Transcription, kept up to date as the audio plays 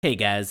Hey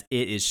guys,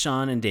 it is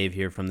Sean and Dave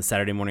here from the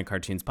Saturday Morning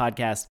Cartoons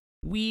podcast.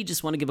 We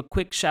just want to give a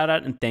quick shout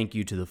out and thank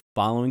you to the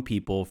following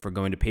people for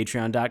going to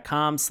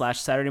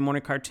patreon.com/Saturday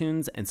Morning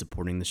Cartoons and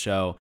supporting the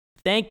show.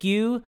 Thank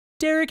you,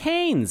 Derek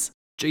Haynes,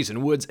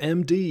 Jason Woods,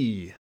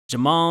 MD,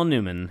 Jamal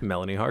Newman,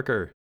 Melanie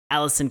Harker,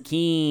 Allison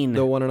Keene,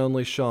 the one and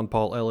only Sean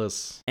Paul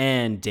Ellis,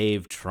 and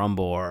Dave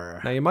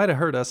Trumbore. Now, you might have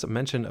heard us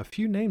mention a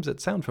few names that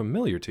sound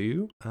familiar to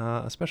you,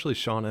 especially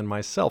Sean and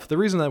myself. The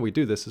reason that we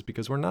do this is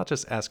because we're not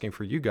just asking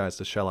for you guys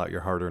to shell out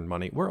your hard-earned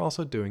money, we're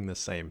also doing the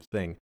same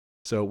thing.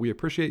 So we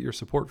appreciate your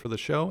support for the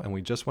show, and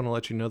we just want to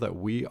let you know that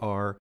we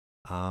are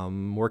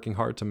working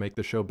hard to make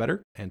the show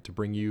better and to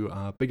bring you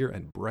bigger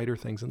and brighter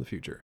things in the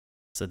future.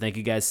 So thank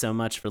you guys so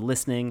much for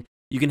listening.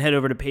 You can head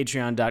over to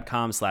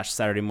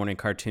patreon.com/Saturday Morning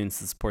Cartoons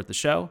to support the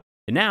show.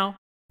 And now,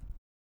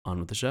 on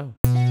with the show.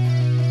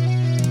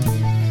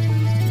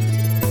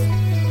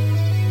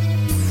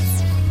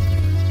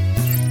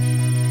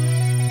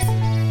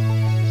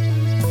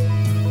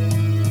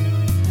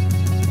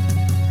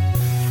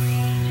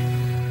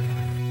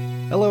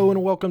 Hello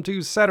and welcome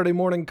to Saturday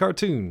Morning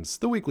Cartoons,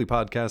 the weekly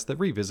podcast that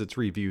revisits,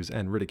 reviews,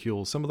 and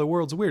ridicules some of the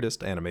world's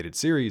weirdest animated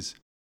series.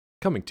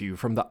 Coming to you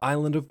from the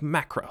island of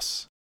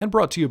Macross, and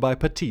brought to you by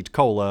Petite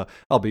Cola.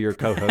 I'll be your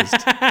co-host,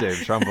 Dave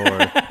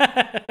Trumbore.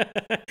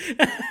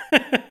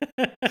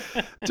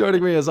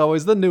 Joining me, as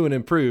always, the new and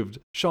improved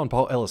Sean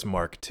Paul Ellis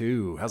Mark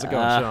II. How's it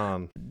going,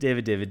 Sean?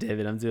 David,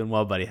 I'm doing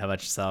well, buddy. How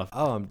about yourself?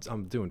 Oh,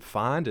 I'm doing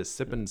fine. Just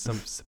sipping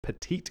some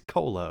Petite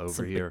Cola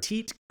over here.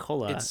 Petite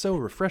Cola. It's so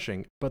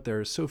refreshing, but there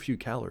are so few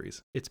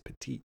calories. It's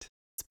petite.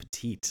 It's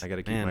petite. I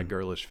gotta keep my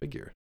girlish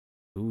figure.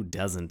 Who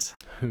doesn't?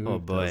 Who oh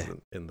boy!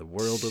 Doesn't in the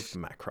world of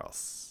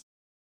Macross.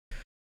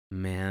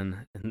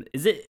 Man,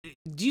 is it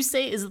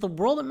the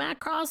world of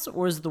Macross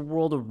or is it the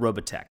world of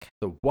Robotech?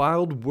 The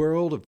wild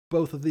world of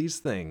both of these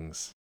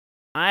things.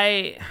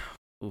 I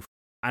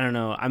don't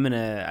know.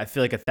 I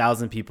feel like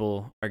 1,000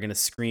 people are gonna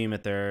scream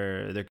at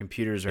their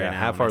computers right now. Yeah,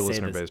 half our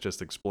listener base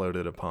just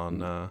exploded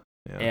upon.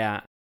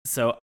 Yeah.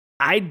 So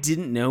I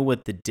didn't know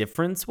what the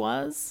difference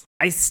was.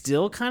 I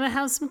still kind of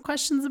have some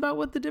questions about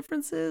what the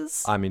difference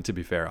is. I mean, to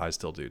be fair, I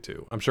still do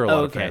too. I'm sure a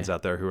lot of fans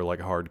out there who are like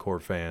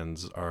hardcore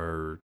fans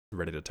are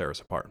ready to tear us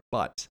apart.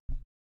 But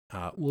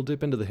we'll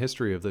dip into the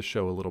history of this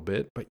show a little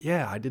bit. But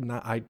yeah, I did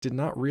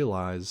not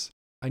realize.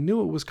 I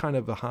knew it was kind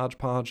of a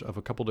hodgepodge of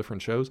a couple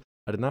different shows.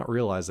 I did not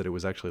realize that it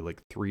was actually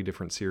like 3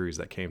 different series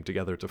that came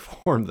together to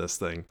form this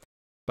thing.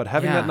 But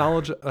having that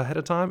knowledge ahead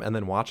of time and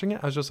then watching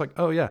it, I was just like,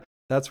 oh yeah,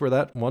 that's where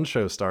that one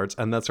show starts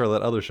and that's where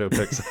that other show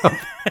picks up.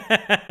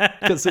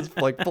 Because it's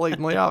like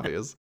blatantly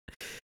obvious.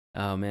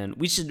 Oh man,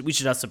 we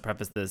should also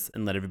preface this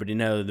and let everybody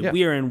know that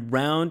we are in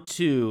round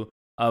 2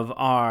 of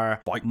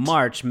our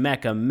March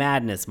Mecha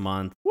Madness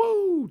month.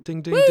 Woo!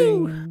 Ding, ding,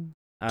 Woo! ding.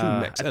 2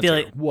 mechs enter, feel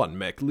like 1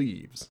 mech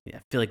leaves. Yeah,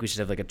 I feel like we should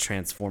have like a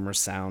Transformer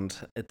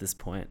sound at this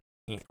point.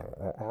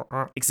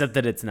 Except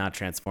that it's not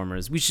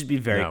Transformers. We should be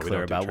very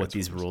clear about what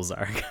these rules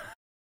are.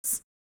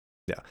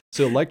 Yeah.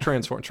 So like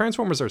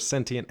Transformers are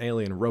sentient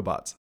alien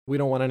robots. We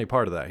don't want any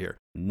part of that here.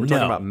 We're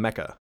talking about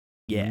mecha.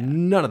 Yeah.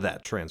 None of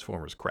that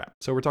Transformers crap.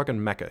 So we're talking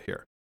mecha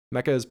here.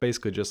 Mecha is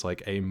basically just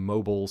like a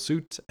mobile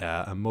suit,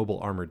 a mobile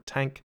armored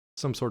tank,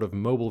 some sort of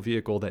mobile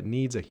vehicle that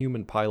needs a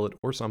human pilot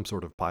or some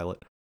sort of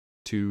pilot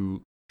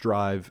to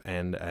drive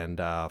and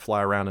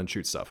fly around and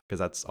shoot stuff, because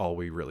that's all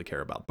we really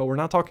care about. But we're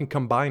not talking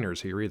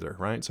combiners here either,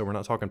 right? So we're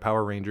not talking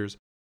Power Rangers.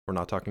 We're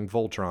not talking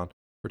Voltron.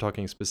 We're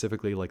talking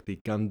specifically like the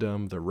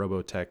Gundam, the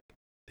Robotech,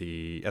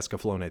 the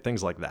Escaflowne,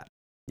 things like that.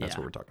 That's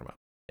what we're talking about.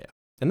 Yeah.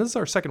 And this is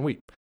our second week.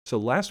 So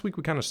last week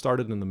we kind of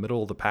started in the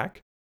middle of the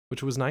pack,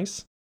 which was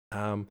nice.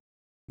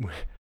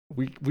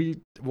 We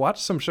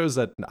watched some shows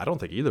that I don't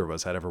think either of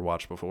us had ever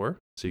watched before.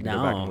 So you can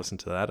go back and listen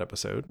to that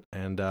episode.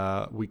 And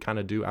we kind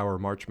of do our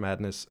March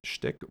Madness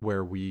shtick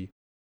where we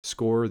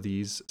score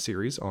these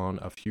series on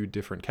a few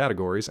different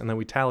categories. And then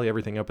we tally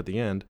everything up at the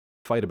end,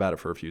 fight about it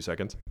for a few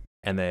seconds,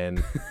 and then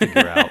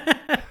figure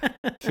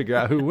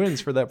out who wins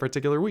for that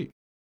particular week.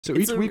 So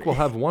each week we'll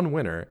have one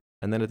winner.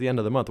 And then at the end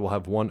of the month, we'll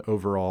have one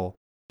overall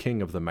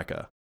king of the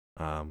mecha.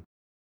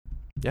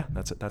 Yeah,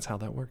 that's it. That's how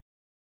that works.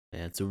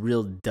 Yeah, it's a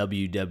real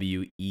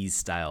WWE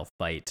style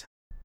fight.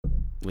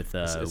 It's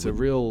a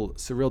real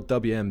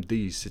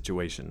WMD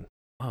situation.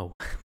 Oh,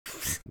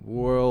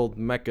 World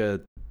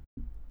Mecha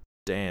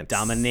Dance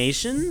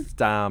Domination.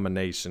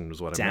 Domination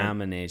was what I meant.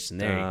 Domination.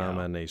 There you go.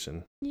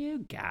 Domination.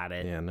 You got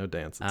it. Yeah, no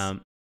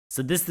dances.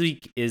 So this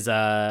week is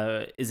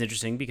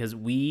interesting because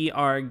we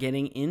are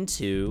getting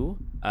into,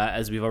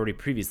 as we've already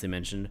previously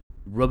mentioned,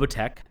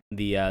 Robotech,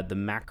 the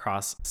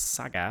Macross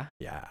saga.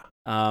 Yeah.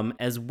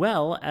 As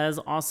well as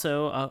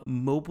also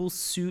Mobile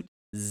Suit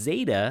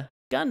Zeta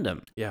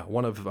Gundam. Yeah,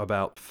 one of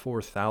about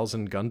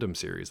 4,000 Gundam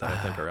series that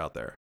I think are out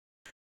there.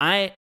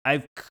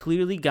 I've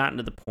clearly gotten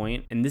to the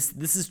point, and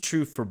this is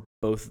true for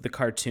both the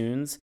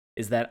cartoons,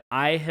 is that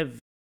I have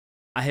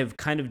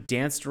kind of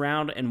danced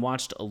around and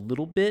watched a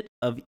little bit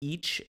of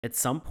each at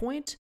some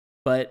point,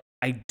 but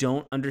I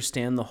don't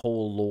understand the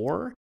whole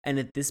lore. And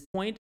at this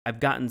point, I've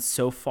gotten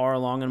so far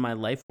along in my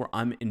life where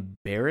I'm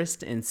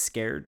embarrassed and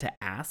scared to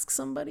ask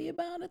somebody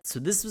about it. So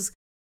this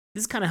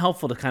is kind of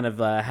helpful to kind of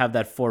have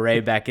that foray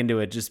back into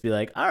it. Just be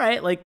like, all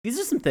right, like these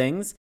are some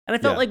things. And I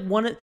felt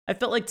I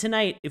felt like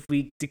tonight, if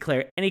we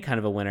declare any kind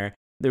of a winner,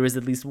 there was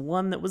at least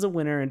one that was a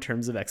winner in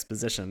terms of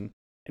exposition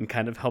and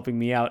kind of helping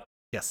me out.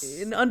 Yes.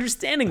 In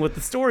understanding what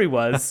the story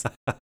was.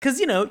 Because,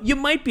 you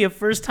might be a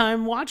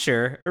first-time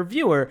watcher or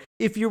viewer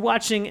if you're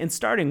watching and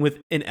starting with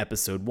an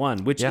episode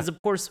 1, which is,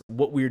 of course,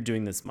 what we're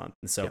doing this month.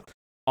 And so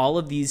all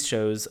of these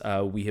shows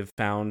we have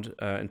found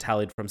and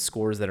tallied from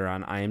scores that are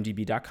on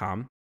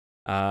imdb.com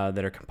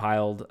that are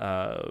compiled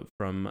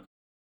from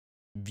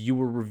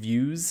viewer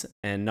reviews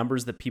and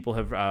numbers that people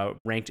have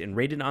ranked and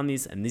rated on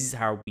these. And this is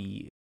how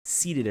we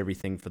seeded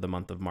everything for the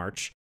month of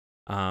March.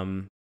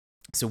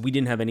 So we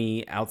didn't have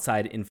any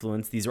outside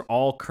influence. These are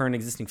all current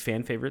existing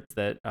fan favorites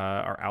that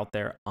are out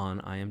there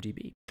on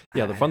IMDb.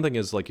 Yeah, the fun thing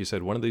is, like you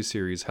said, one of these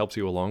series helps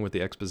you along with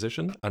the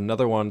exposition.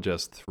 Another one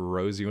just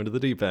throws you into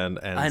the deep end.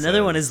 And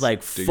another one is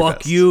like,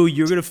 fuck you,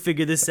 you're going to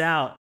figure this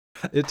out.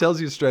 It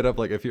tells you straight up,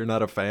 like, if you're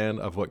not a fan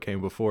of what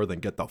came before, then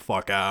get the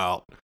fuck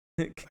out.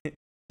 All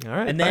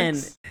right, and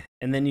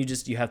then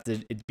you have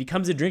to, it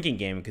becomes a drinking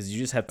game because you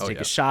just have to take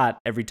a shot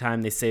every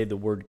time they say the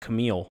word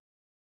Camille.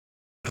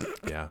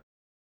 Yeah.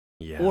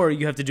 Or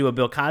you have to do a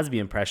Bill Cosby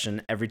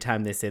impression every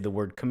time they say the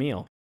word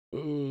Camille.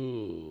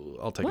 Ooh,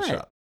 I'll take a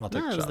shot. It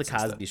was the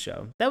Cosby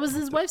Show. That was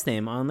his wife's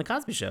name on the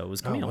Cosby Show. It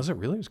was Camille. Oh, was it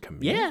really? It was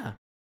Camille?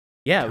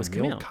 Yeah, it was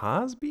Camille.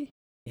 Cosby?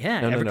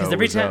 Yeah. No, because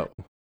every time...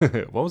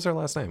 what was her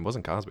last name? It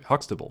wasn't Cosby.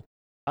 Huxtable.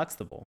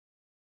 Huxtable?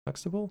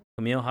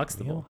 Camille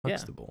Huxtable.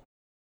 Huxtable.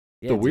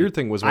 Yeah, the weird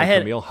thing was when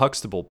Camille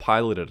Huxtable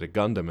piloted a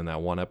Gundam in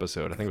that one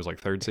episode. I think it was like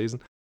third season.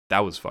 That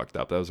was fucked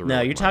up. That was a No,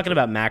 you're talking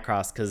about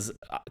Macross because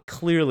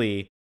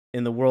clearly...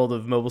 in the world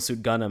of Mobile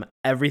Suit Gundam,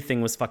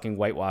 everything was fucking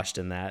whitewashed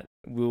in that.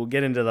 We will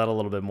get into that a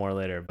little bit more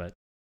later, but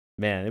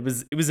man, it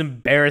was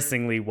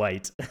embarrassingly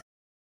white.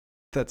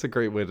 That's a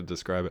great way to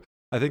describe it.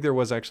 I think there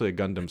was actually a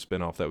Gundam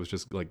spinoff that was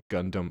just like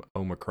Gundam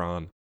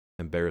Omicron,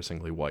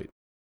 embarrassingly white.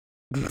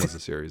 It was a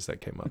series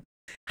that came up.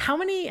 How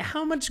many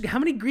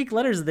Greek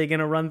letters are they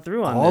gonna run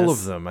through on all this?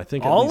 of them? I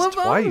think at least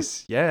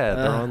twice. Yeah,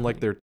 they're on like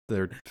their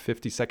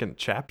 52nd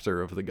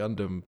chapter of the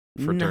Gundam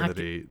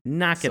fraternity.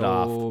 Knock it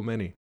off. So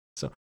many.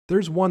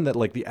 There's one that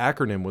like the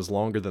acronym was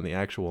longer than the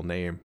actual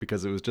name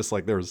because it was just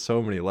like there was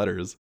so many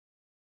letters.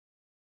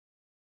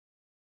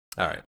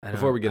 All right,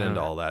 before we get into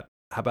all that,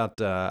 how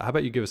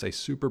about you give us a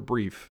super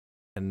brief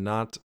and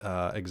not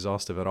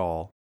exhaustive at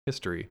all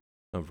history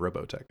of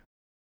Robotech?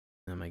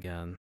 Oh my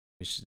god,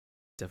 we should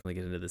definitely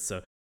get into this.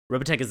 So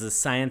Robotech is a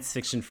science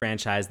fiction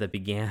franchise that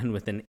began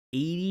with an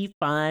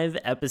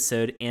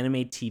 85-episode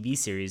anime TV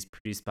series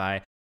produced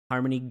by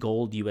Harmony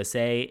Gold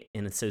USA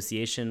in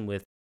association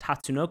with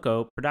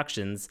Tatsunoko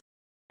Productions,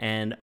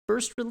 and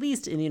first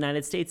released in the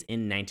United States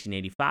in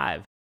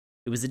 1985.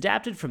 It was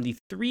adapted from the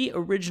 3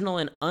 original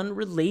and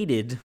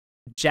unrelated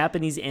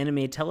Japanese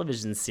anime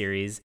television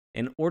series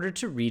in order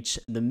to reach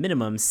the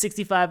minimum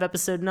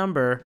 65-episode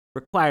number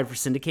required for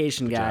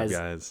syndication, Good guys.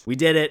 job, We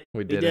did it.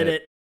 We did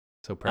it.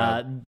 So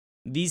proud.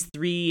 These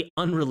 3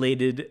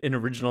 unrelated and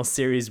original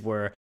series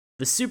were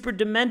The Super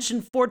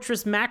Dimension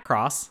Fortress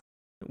Macross,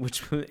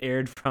 which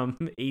aired from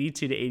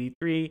 82 to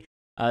 83,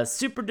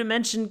 Super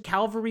Dimension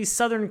Calvary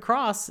Southern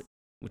Cross,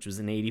 which was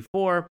in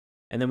 84.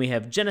 And then we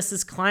have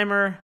Genesis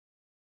Climber.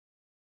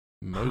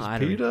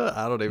 Mospeada?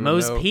 I don't even know.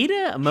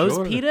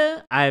 Mospeada?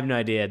 Sure. I have no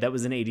idea. That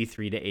was in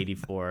 83 to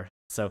 84.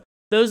 So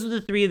those were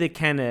the 3 that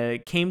kind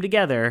of came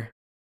together.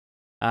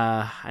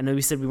 I know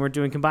we said we weren't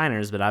doing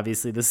combiners, but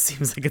obviously this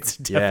seems like it's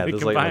definitely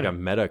there's like a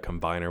meta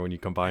combiner when you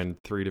combine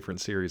 3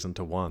 different series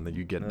into one that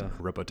you get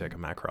Robotech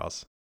and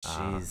Macross.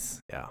 Jeez.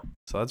 Yeah.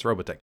 So that's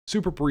Robotech.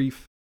 Super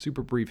brief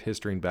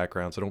history and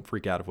background, so don't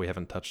freak out if we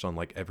haven't touched on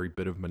like every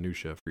bit of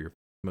minutia for your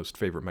most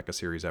favorite mecha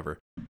series ever.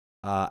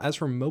 As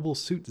for Mobile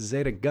Suit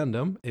Zeta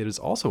Gundam, it is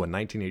also a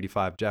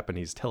 1985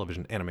 Japanese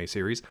television anime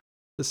series,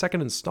 the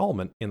second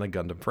installment in the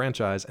Gundam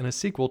franchise and a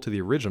sequel to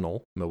the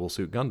original Mobile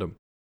Suit Gundam.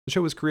 The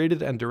show was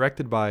created and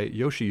directed by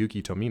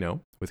Yoshiyuki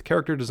Tomino, with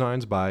character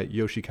designs by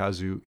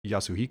Yoshikazu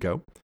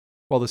Yasuhiko,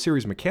 while the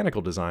series'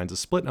 mechanical designs is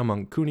split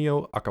among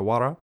Kunio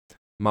Akawara,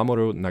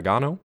 Mamoru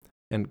Nagano,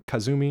 and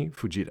Kazumi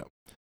Fujita.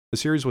 The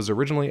series was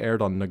originally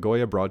aired on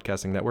Nagoya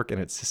Broadcasting Network and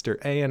its sister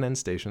ANN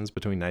stations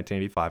between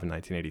 1985 and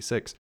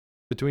 1986.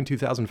 Between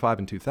 2005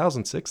 and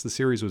 2006, the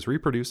series was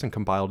reproduced and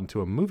compiled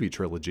into a movie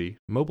trilogy,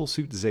 Mobile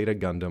Suit Zeta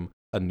Gundam: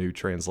 A New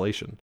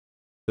Translation.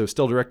 Though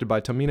still directed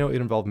by Tomino, it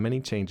involved many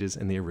changes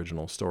in the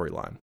original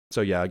storyline.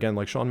 So yeah, again,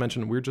 like Sean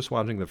mentioned, we're just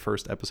watching the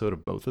first episode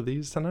of both of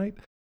these tonight.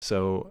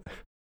 So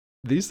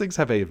these things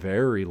have a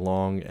very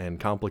long and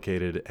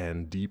complicated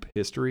and deep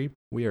history.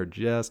 We are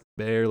just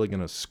barely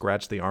going to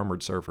scratch the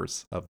armored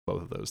surface of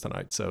both of those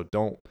tonight. So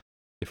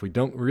if we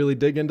don't really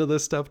dig into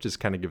this stuff, just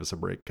kind of give us a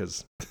break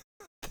because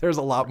there's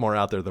a lot more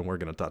out there than we're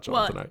going to touch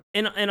on tonight.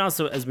 And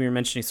also, as we were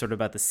mentioning sort of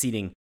about the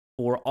seating,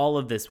 for all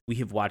of this, we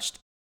have watched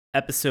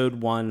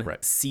episode 1,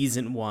 Right.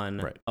 season 1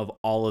 Right. of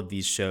all of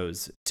these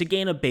shows to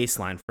gain a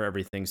baseline for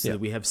everything so Yeah. that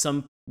we have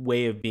some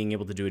way of being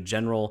able to do a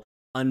general,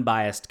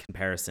 unbiased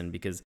comparison.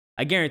 Because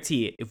I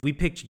guarantee if we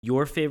picked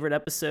your favorite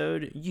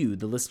episode, you,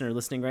 the listener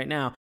listening right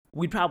now,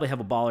 we'd probably have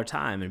a baller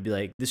time and be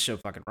like, this show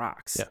fucking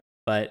rocks. Yeah.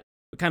 But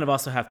we kind of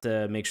also have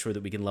to make sure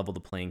that we can level the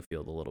playing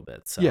field a little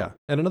bit. So Yeah,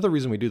 and another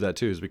reason we do that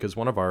too is because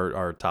one of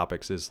our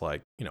topics is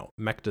like,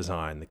 mech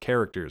design, the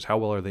characters, how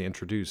well are they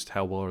introduced,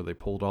 how well are they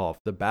pulled off,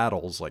 the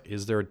battles, like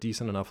is there a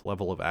decent enough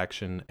level of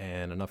action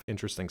and enough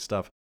interesting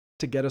stuff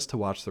to get us to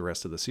watch the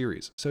rest of the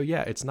series. So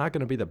yeah, it's not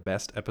going to be the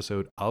best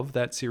episode of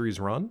that series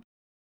run,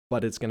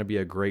 but it's going to be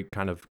a great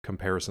kind of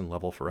comparison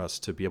level for us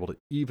to be able to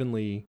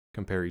evenly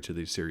compare each of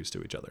these series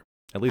to each other.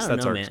 At least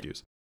that's our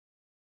excuse.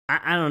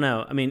 I don't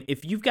know. I mean,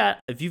 if you've got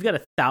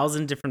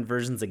 1,000 different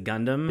versions of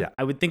Gundam, Yeah.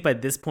 I would think by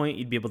this point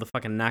you'd be able to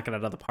fucking knock it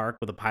out of the park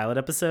with a pilot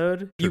episode.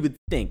 True. You would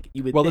think.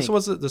 Well, this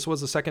was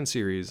the second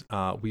series.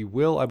 We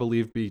will, I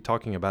believe, be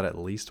talking about at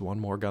least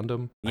one more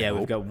Gundam. Yeah,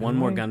 we've got one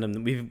more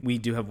Gundam. We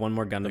do have one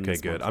more Gundam. Okay,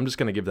 this good. month. I'm just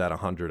gonna give that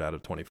 100 out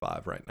of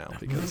 25 right now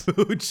because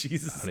Oh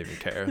Jesus! I don't even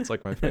care. It's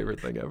like my favorite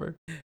thing ever.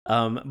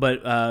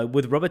 But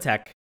with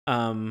Robotech,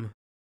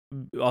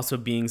 also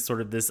being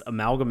sort of this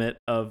amalgamate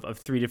of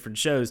 3 different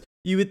shows,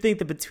 you would think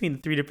that between the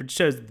 3 different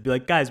shows, it'd be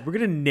like, guys, we're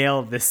gonna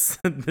nail this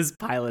this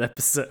pilot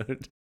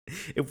episode.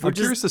 If we're I'm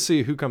curious to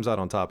see who comes out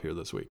on top here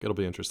this week. It'll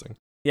be interesting.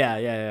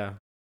 Yeah.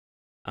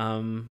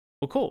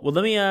 Well, cool. Well,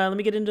 let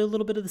me get into a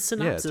little bit of the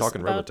synopsis. Yeah,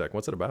 talking about, Robotech.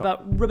 What's it about?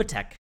 About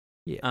Robotech.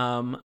 Yeah.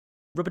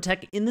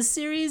 Robotech in the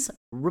series,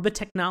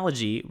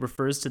 Robotechnology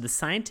refers to the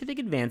scientific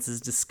advances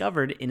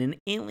discovered in an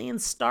alien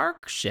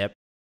starship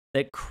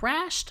that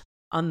crashed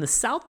on the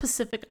South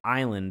Pacific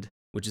island,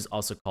 which is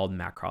also called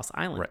Macross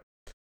Island. Right.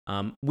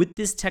 With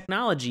this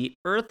technology,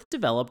 Earth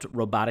developed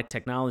robotic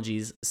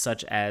technologies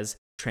such as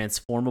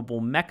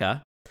transformable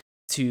mecha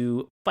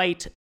to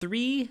fight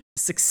 3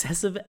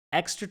 successive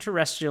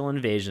extraterrestrial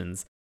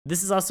invasions.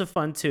 This is also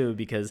fun too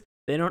because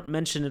they don't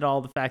mention at all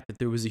the fact that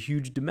there was a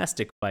huge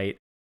domestic fight.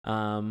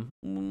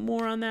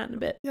 More on that in a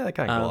bit. Yeah, I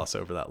kind of gloss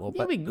over that a little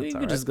bit. We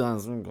could just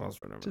gloss over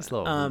just that. a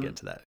little. We'll get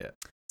to that. Yeah.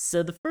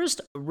 So the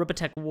first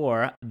Robotech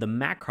War, the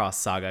Macross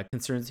Saga,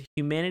 concerns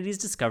humanity's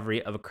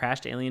discovery of a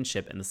crashed alien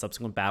ship and the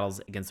subsequent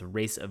battles against a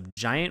race of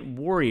giant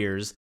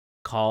warriors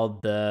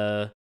called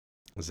the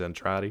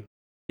Zentradi.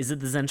 Is it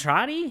the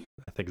Zentradi?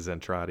 I think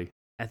Zentradi.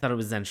 I thought it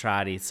was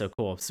Zentradi. So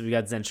cool. So we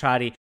got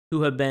Zentradi,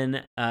 who have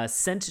been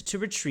sent to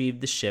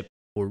retrieve the ship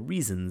for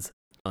reasons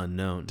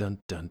unknown. Dun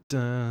dun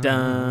dun.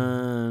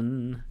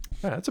 Dun.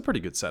 Yeah, that's a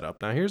pretty good setup.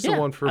 Now here's Yeah, the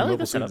one for I like Mobile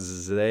that Suit setup.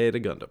 Zeta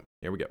Gundam.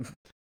 Here we go.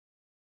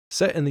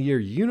 Set in the year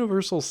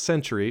Universal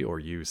Century, or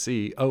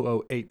UC,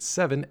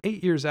 0087,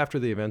 8 years after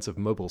the events of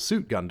Mobile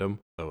Suit Gundam,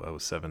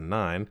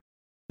 0079,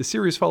 the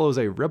series follows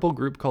a rebel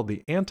group called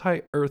the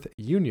Anti-Earth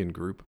Union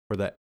Group, or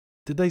the,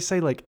 did they say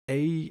like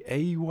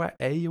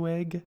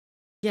AUG?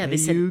 Yeah, they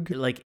said Ayug?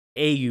 like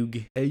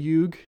Ayug.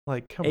 AUG?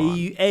 Like, come on.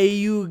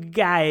 Ayug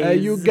guys.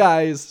 AU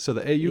guys. So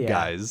the AU Yeah.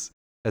 guys,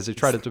 as they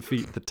try to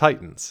defeat the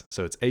Titans.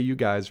 So it's AU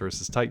guys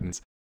versus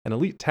Titans. An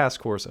elite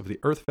task force of the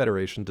Earth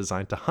Federation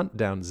designed to hunt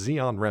down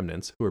Xeon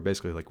remnants, who are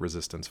basically like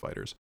resistance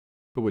fighters,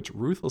 but which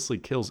ruthlessly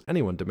kills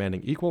anyone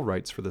demanding equal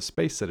rights for the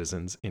space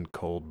citizens in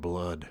cold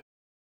blood.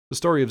 The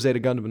story of Zeta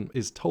Gundam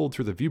is told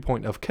through the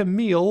viewpoint of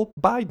Camille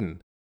Biden,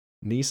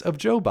 niece of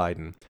Joe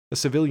Biden, a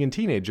civilian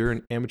teenager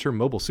and amateur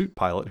mobile suit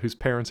pilot whose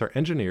parents are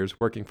engineers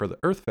working for the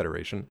Earth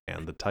Federation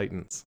and the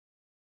Titans.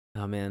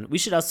 Oh man, we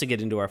should also get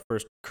into our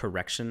first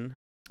correction.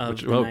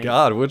 Which one?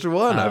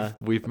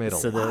 We've made a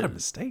so lot of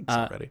mistakes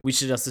already. We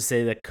should also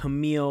say that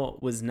Camille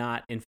was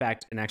not, in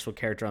fact, an actual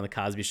character on the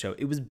Cosby Show.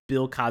 It was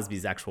Bill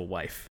Cosby's actual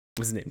wife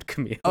was named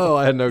Camille. Oh,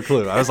 I had no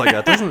clue. I was like,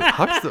 that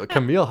doesn't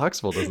Camille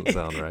Huxtable doesn't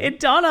sound right. It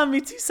dawned on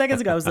me 2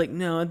 seconds ago. I was like,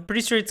 no, I'm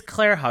pretty sure it's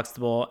Claire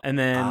Huxtable, and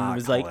then it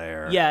was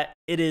Claire. like, yeah,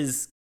 it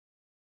is.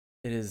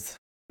 It is,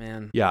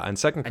 man. Yeah, and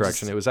second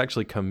correction, it was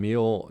actually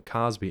Camille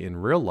Cosby in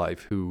real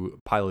life who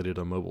piloted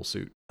a mobile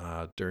suit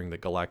during the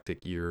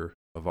galactic year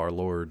of our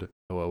Lord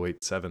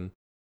 0087.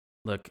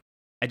 Look,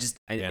 in this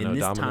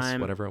Anodominus,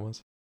 time, whatever it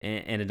was.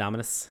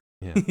 Anodominus.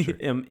 Yeah, sure.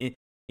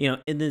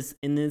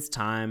 In this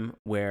time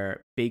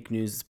where fake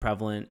news is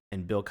prevalent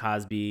and Bill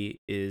Cosby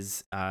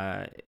is,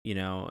 in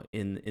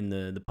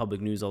the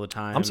public news all the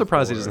time. I'm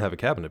surprised he doesn't have a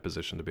cabinet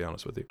position, to be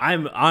honest with you.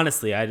 I'm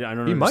honestly, I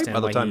don't He might understand by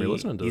the why time you're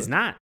listening to he's it.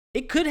 not.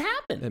 It could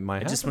happen. It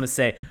might I just happen. want to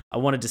say, I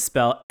want to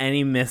dispel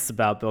any myths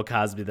about Bill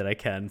Cosby that I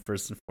can,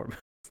 first and foremost.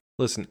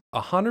 Listen,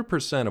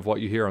 100% of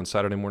what you hear on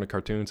Saturday morning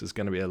cartoons is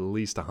going to be at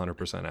least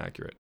 100%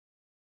 accurate,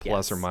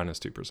 plus or Yes. minus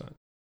 2%.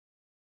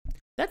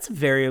 That's a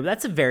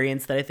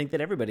variance that I think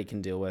that everybody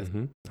can deal with.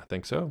 Mm-hmm. I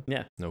think so.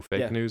 Yeah. No fake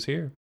Yeah. news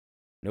here.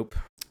 Nope.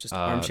 Just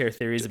armchair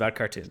theories about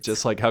cartoons.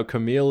 Just like how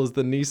Camille is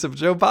the niece of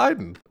Joe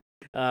Biden.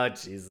 Oh,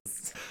 Jesus.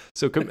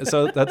 So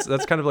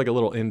that's kind of like a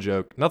little in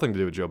joke, nothing to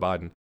do with Joe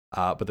Biden.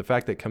 But the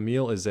fact that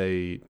Camille is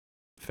a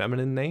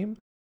feminine name,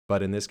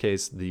 but in this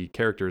case, the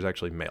character is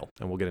actually male.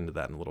 And we'll get into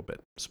that in a little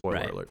bit. Spoiler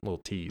Right. alert, a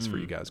little tease for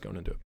you guys going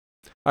into it.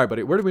 All right,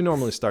 buddy. Where do we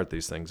normally start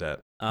these things at?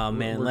 Oh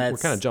man, we're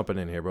let's kind of jumping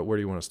in here, but where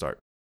do you want to start?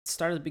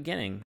 start at the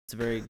beginning. It's a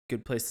very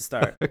good place to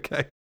start.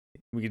 Okay.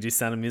 We could do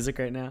Sound of Music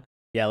right now.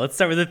 Yeah, let's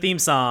start with the theme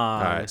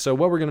song. All right. So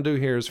what we're going to do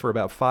here is for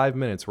about 5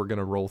 minutes, we're going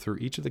to roll through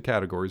each of the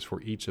categories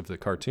for each of the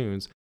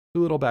cartoons,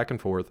 do a little back and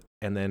forth,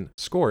 and then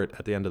score it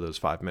at the end of those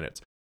 5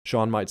 minutes.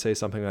 Sean might say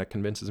something that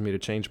convinces me to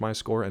change my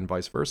score and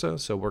vice versa,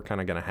 so we're kind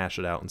of going to hash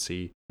it out and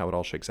see how it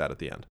all shakes out at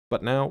the end.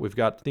 But now we've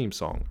got theme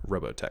song,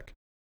 Robotech.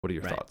 What are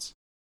your thoughts?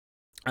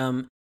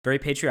 Very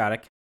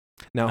patriotic.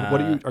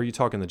 Now, are you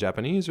talking the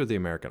Japanese or the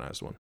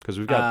Americanized one? Because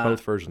we've got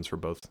both versions for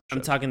both shows.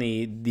 I'm talking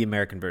the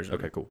American version.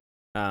 Okay, cool.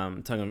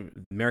 Talking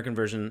American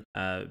version,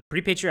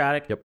 pretty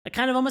patriotic. Yep. I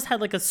kind of almost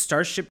had like a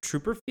Starship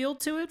Trooper feel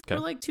to it for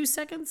like 2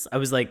 seconds. I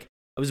was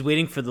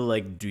waiting for the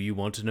do you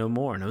want to know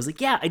more? And I was like,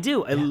 yeah, I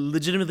do. I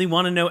legitimately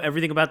want to know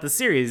everything about the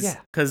series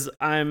because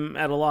I'm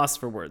at a loss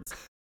for words.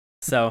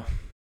 So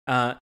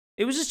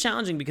it was just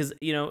challenging because,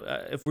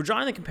 if we're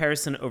drawing the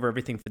comparison over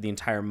everything for the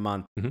entire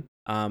month,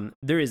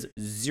 there is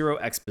zero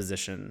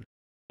exposition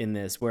in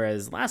this.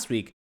 Whereas last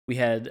week we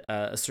had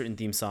a certain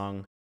theme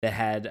song that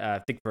had, I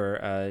think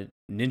for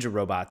Ninja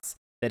Robots,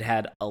 that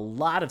had a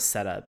lot of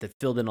setup, that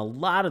filled in a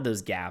lot of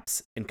those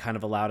gaps and kind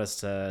of allowed us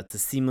to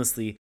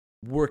seamlessly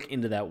work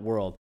into that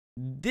world.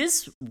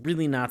 This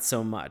really not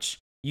so much.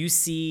 You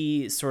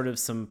see sort of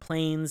some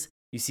planes,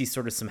 you see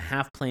sort of some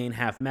half plane,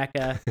 half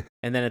mecha,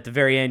 and then at the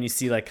very end you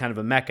see like kind of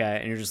a mecha,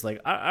 and you're just like,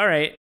 all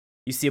right.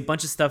 You see a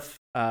bunch of stuff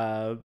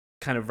kind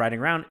of riding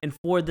around, and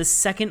for the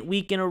second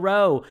week in a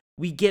row,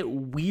 we get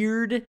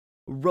weird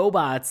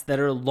robots that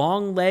are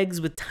long legs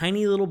with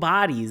tiny little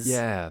bodies.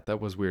 Yeah, that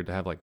was weird to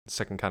have like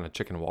second kind of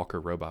chicken walker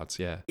robots.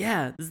 Yeah.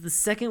 Yeah, this is the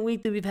second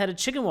week that we've had a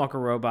chicken walker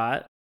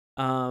robot,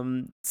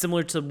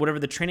 similar to whatever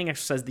the training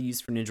exercise they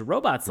used for Ninja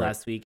Robots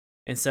last week.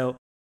 And so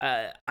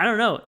I don't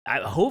know.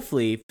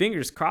 Hopefully,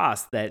 fingers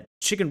crossed, that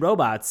chicken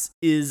robots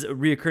is a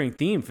reoccurring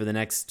theme for the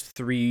next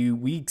 3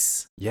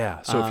 weeks.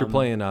 Yeah. So if you're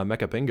playing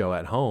Mecha Bingo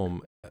at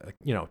home,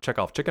 check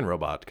off chicken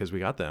robot because we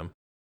got them.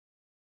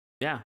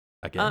 Yeah.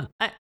 Again.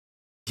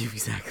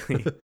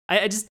 Exactly.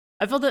 I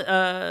felt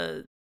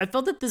that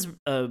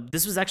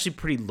this was actually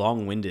pretty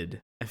long-winded.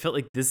 I felt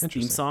like this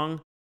theme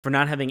song, for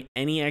not having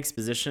any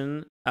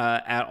exposition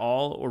at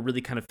all, or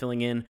really kind of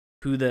filling in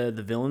who the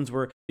villains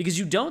were, because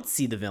you don't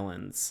see the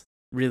villains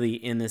really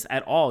in this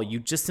at all. You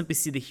just simply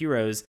see the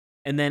heroes,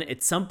 and then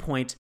at some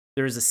point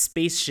there's a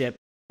spaceship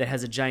that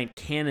has a giant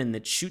cannon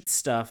that shoots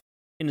stuff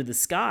into the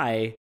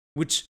sky,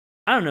 which,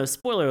 I don't know,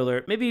 spoiler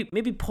alert,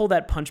 maybe pull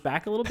that punch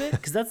back a little bit,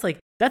 because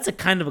that's a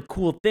kind of a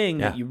cool thing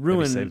that you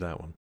ruin. Save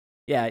that one.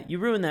 Yeah, you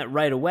ruin that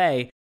right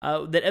away.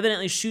 That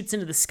evidently shoots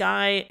into the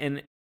sky,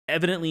 and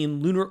evidently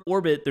in lunar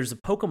orbit, there's a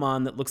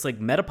Pokemon that looks like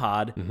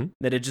Metapod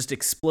that it just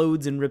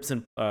explodes and rips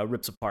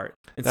apart.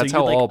 And that's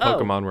so how all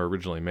Pokemon were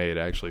originally made,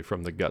 actually,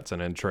 from the guts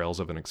and entrails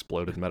of an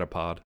exploded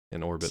Metapod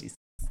in orbit. Jesus.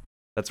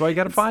 That's why you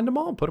got to find them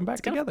all and put them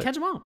back together. Catch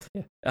them all.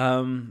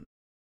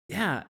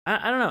 Yeah.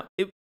 I don't know.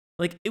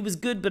 It was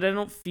good, but I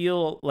don't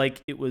feel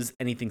like it was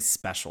anything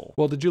special.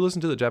 Well, did you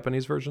listen to the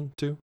Japanese version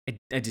too?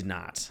 I did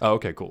not. Oh,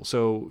 okay, cool.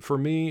 So for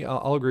me,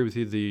 I'll agree with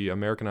you. The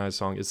Americanized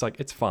song,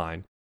 it's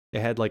fine.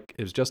 It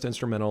was just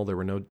instrumental. There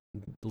were no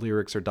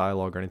lyrics or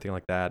dialogue or anything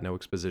like that. No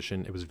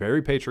exposition. It was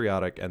very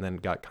patriotic, and then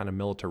got kind of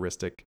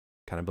militaristic,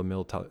 kind of a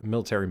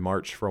military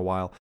march for a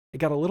while. It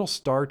got a little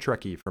Star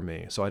Trek-y for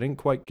me, so I didn't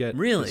quite get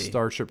the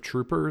Starship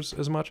Troopers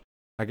as much.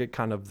 I get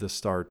kind of the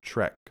Star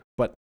Trek,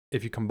 but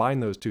if you combine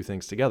those two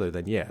things together,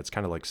 then yeah, it's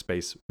kind of like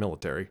space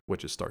military,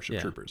 which is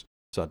Starship Troopers.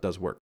 So it does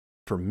work.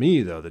 For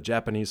me, though, the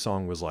Japanese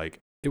song was like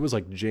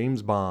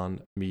James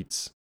Bond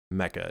meets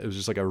mecha. It was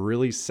just like a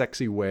really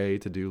sexy way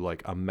to do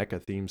like a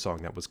mecha theme song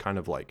that was kind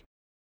of like,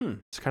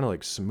 it's kind of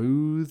like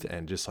smooth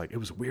and just like, it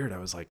was weird. I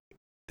was like,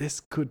 this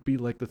could be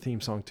like the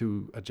theme song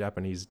to a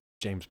Japanese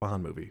James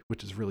Bond movie,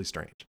 which is really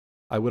strange.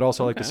 I would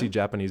also like to see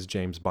Japanese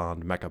James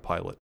Bond mecha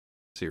pilot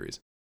series.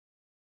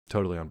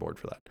 Totally on board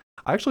for that.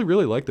 I actually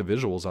really like the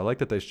visuals. I like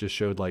that they just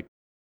showed like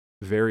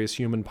various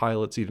human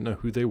pilots. You didn't know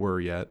who they were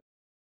yet,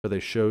 but they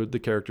showed the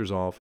characters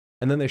off.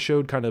 And then they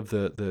showed kind of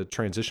the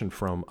transition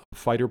from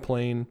fighter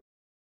plane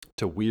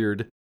to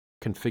weird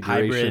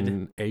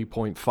configuration hybrid.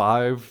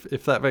 8.5,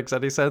 if that makes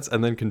any sense.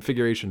 And then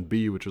configuration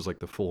B, which was like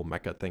the full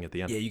mecha thing at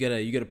the end. Yeah,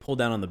 you gotta pull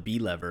down on the B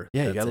lever.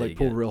 Yeah, you gotta like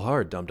pull real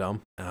hard,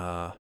 dum-dum.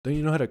 Don't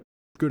you know how to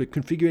go to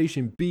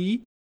configuration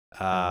B?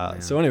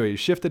 So anyway, you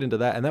shifted into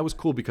that, and that was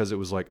cool because it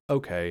was like,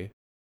 okay,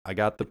 I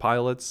got the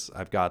pilots,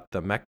 I've got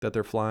the mech that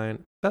they're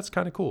flying. That's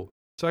kind of cool.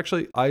 So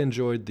actually, I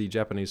enjoyed the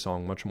Japanese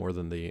song much more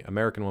than the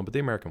American one, but the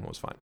American one was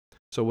fine.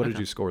 So what did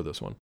you score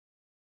this one?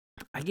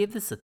 I gave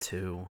this a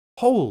 2.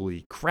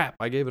 Holy crap!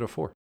 I gave it a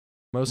 4.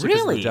 Mostly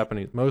because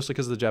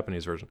of the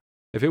Japanese version.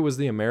 If it was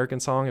the American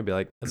song, I'd be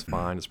like, that's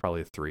fine. It's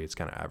probably a 3. It's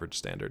kind of average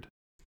standard.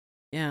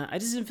 Yeah, I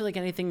just didn't feel like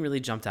anything really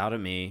jumped out at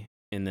me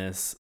in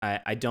this.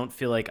 I don't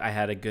feel like I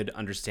had a good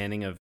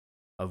understanding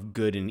of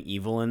good and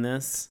evil in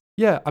this.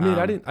 Yeah, I mean,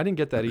 I didn't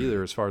get that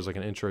either as far as like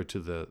an intro to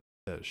the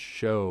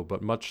show,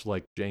 but much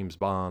like James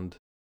Bond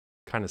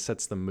kind of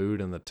sets the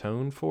mood and the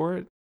tone for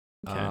it.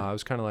 Okay. I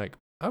was kind of like,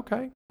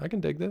 okay, I can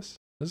dig this.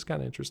 This is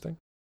kind of interesting.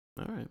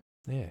 All right.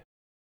 Yeah.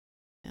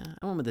 Yeah,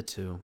 I went with a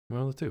 2.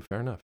 Well, the 2, fair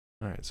enough.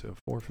 All right, so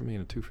 4 for me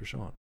and a 2 for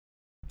Sean.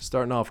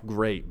 Starting off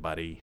great,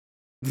 buddy.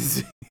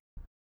 All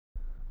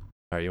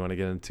right, you want to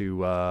get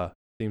into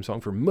theme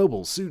song for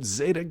Mobile Suit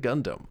Zeta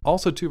Gundam?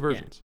 Also 2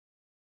 versions.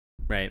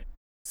 Yeah. Right.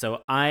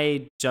 So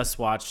I just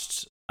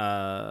watched,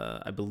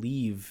 I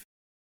believe,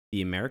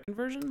 the American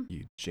version.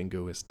 You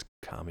jingoist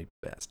commie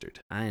bastard.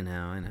 I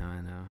know.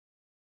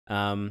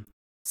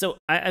 So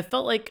I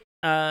felt like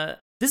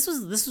this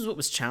was what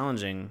was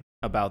challenging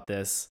about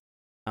this.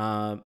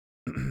 I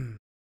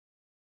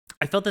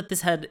felt that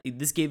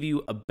this gave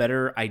you a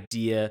better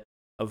idea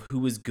of who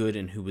was good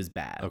and who was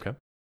bad. Okay.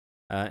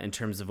 In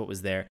terms of what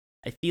was there,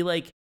 I feel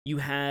like you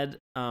had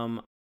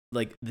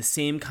like the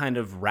same kind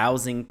of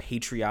rousing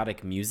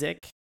patriotic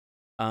music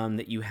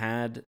that you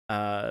had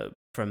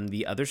from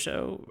the other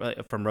show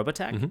from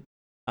Robotech.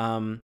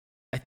 Mm-hmm.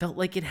 I felt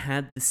like it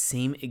had the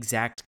same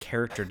exact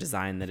character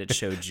design that it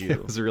showed you.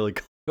 It was really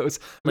close.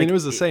 I mean, it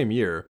was the same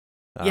year.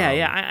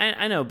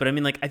 I know, but I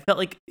mean, like, I felt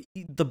like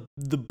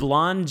the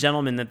blonde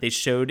gentleman that they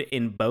showed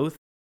in both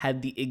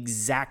had the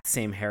exact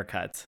same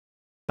haircut.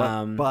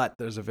 But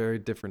there's a very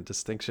different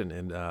distinction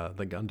in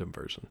the Gundam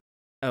version.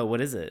 Oh,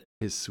 what is it?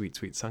 His sweet,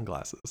 sweet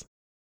sunglasses.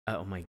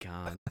 Oh my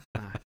god.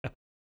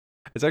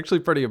 It's actually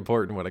pretty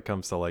important when it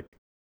comes to like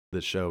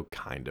the show,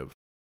 kind of.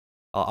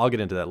 I'll get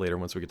into that later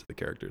once we get to the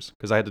characters,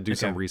 because I had to do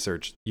some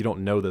research. You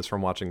don't know this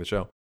from watching the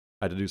show.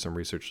 I had to do some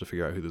research to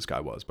figure out who this guy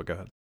was, but go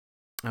ahead.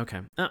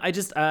 Okay. I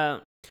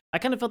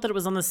kind of felt that it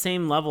was on the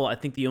same level. I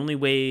think the only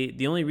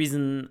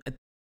reason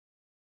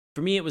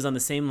for me it was on the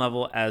same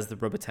level as the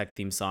Robotech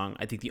theme song.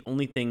 I think the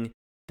only thing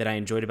that I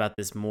enjoyed about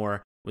this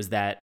more was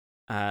that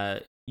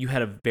you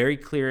had a very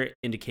clear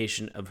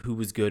indication of who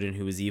was good and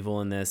who was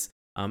evil in this,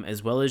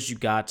 as well as you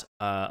got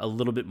a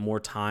little bit more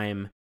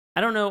time.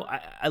 I don't know.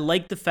 I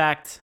like the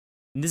fact,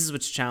 and this is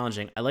what's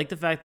challenging, I like the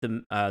fact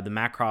the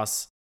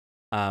Macross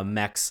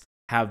mechs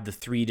have the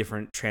 3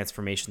 different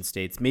transformation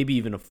states, maybe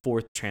even a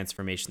 4th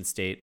transformation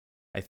state,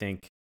 I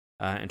think,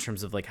 in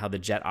terms of like how the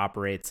jet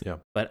operates. Yeah.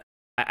 But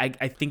I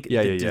think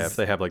if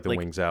they have like the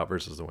wings out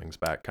versus the wings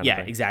back kind of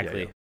thing.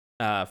 Exactly.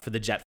 For the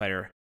jet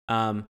fighter.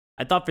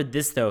 I thought for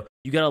this though,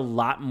 you got a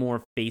lot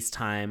more face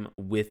time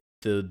with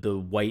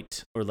the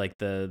white, or like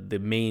the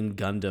main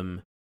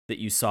Gundam that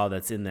you saw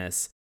that's in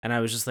this, and I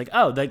was just like,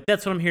 oh, like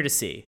that's what I'm here to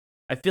see.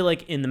 I feel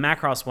like in the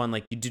Macross one,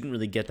 like you didn't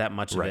really get that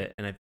much of it,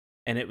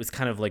 and it was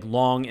kind of like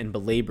long and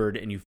belabored,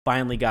 and you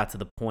finally got to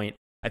the point.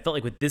 I felt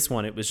like with this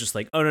one, it was just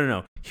like, oh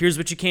no, here's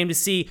what you came to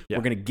see. Yeah.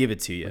 We're gonna give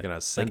it to you. We're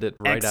gonna send it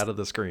right out of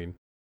the screen.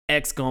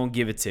 X gonna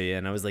give it to you,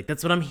 and I was like,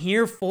 that's what I'm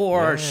here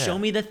for. Yeah. Show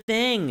me the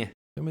thing.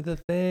 Show me the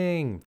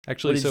thing.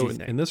 Actually, so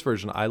in this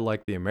version, I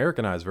like the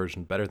Americanized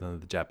version better than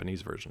the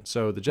Japanese version.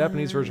 So the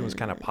Japanese version was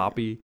kind of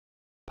poppy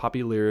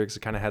lyrics. It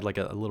kind of had like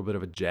a little bit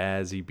of a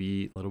jazzy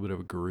beat, a little bit of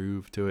a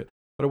groove to it,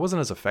 but it wasn't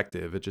as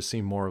effective. It just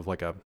seemed more of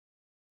like a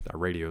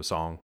radio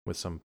song with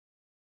some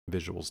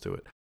visuals to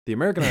it. The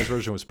Americanized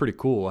version was pretty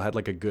cool. It had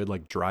like a good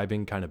like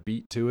driving kind of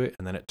beat to it,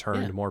 and then it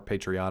turned more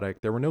patriotic.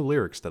 There were no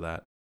lyrics to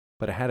that,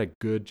 but it had a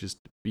good just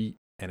beat,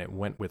 and it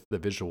went with the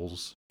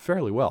visuals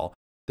fairly well.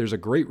 There's a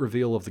great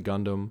reveal of the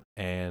Gundam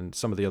and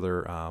some of the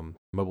other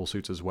mobile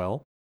suits as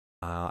well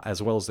as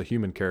the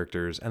human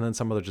characters, and then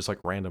some other just like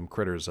random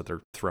critters that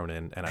they're thrown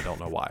in, and I don't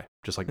know why.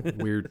 Just like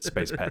weird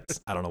space pets.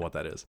 I don't know what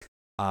that is.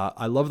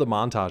 I love the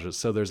montages.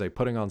 So there's a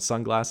putting on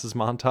sunglasses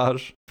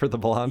montage for the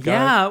blonde guy.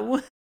 Yeah.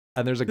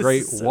 And there's a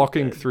great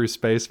walking through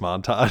space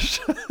montage.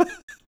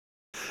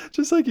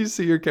 Just like you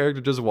see your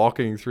character just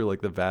walking through like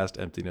the vast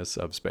emptiness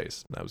of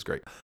space. That was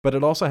great. But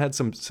it also had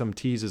some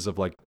teases of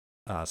like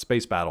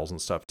space battles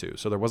and stuff too.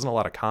 So there wasn't a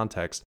lot of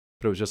context,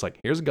 but it was just like,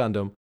 here's a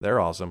Gundam.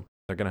 They're awesome.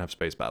 They're going to have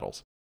space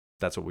battles.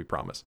 That's what we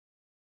promise.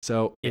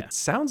 So It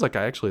sounds like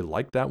I actually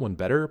liked that one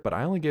better, but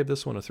I only gave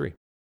this one a 3.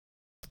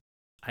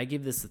 I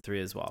gave this a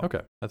 3 as well.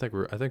 Okay. I think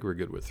we're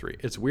good with 3.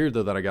 It's weird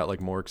though that I got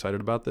like more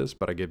excited about this,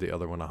 but I gave the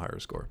other one a higher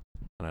score.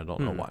 And I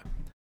don't know why.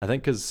 I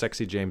think because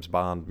Sexy James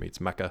Bond meets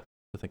Mecha.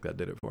 I think that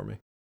did it for me.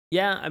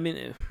 Yeah, I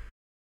mean,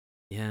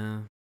 yeah.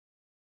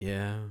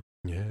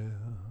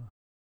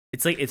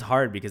 It's like, it's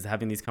hard because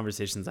having these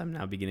conversations, I'm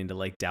now beginning to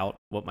like doubt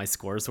what my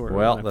scores were.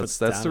 Well, that's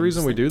the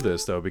reason we do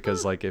this though,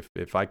 because like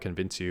if I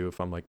convince you, if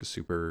I'm like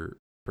super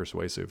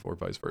persuasive or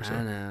vice versa,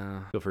 I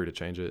know. Feel free to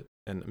change it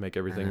and make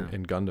everything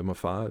in Gundam a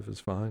 5 is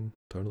fine.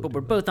 Totally. But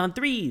we're both on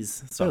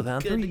 3s, so I'm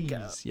good to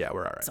go. Yeah,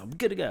 we're all right. So I'm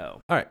good to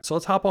go. All right, so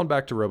let's hop on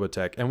back to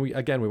Robotech, and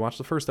we watched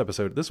the first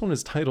episode. This one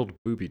is titled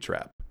Booby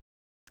Trap,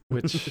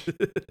 which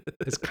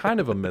is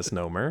kind of a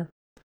misnomer.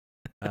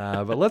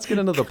 But let's get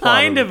into the plot.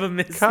 Kind of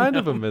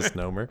a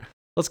misnomer.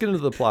 Let's get into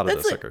the plot of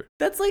the sucker.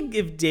 That's like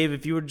if Dave,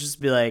 if you would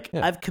just be like,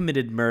 I've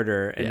committed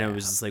murder, and I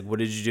was just like, what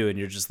did you do? And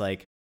you're just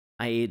like,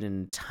 I ate an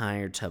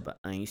entire tub of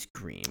ice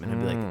cream. And I'd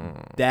be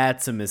like,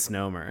 that's a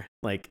misnomer.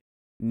 Like,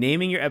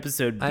 naming your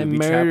episode Booby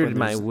Trap. I murdered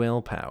my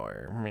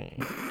willpower.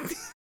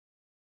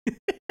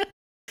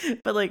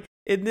 But like,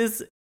 in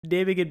this,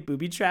 naming it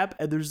Booby Trap,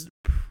 and there's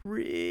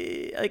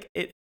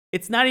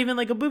it's not even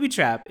like a booby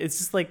trap. It's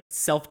just like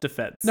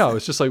self-defense. No,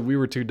 it's just like we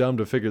were too dumb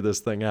to figure this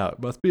thing out.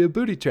 It must be a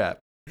booty trap.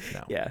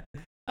 No. Yeah.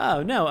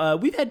 Oh, no.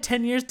 We've had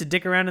 10 years to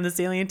dick around in this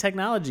alien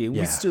technology.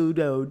 We still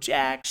know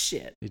jack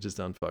shit. He just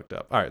done fucked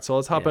up. All right, so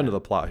let's hop into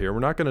the plot here. We're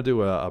not going to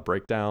do a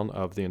breakdown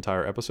of the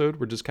entire episode.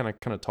 We're just kind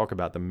of talk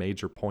about the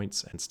major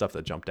points and stuff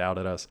that jumped out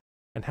at us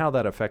and how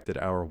that affected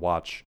our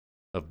watch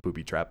of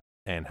Booby Trap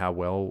and how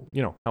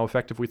how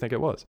effective we think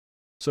it was.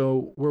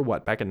 So we're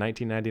back in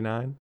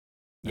 1999?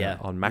 Yeah.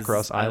 On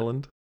Macross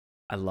Island.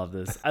 I love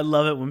this. I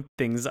love it when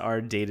things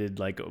are dated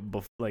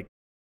before.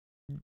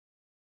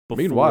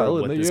 Meanwhile,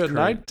 in the year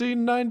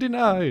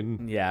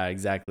 1999. Yeah,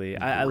 exactly.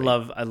 I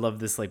love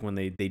this, like when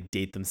they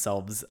date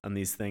themselves on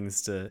these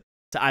things to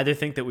either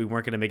think that we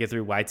weren't going to make it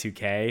through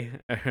Y2K,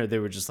 or they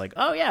were just like,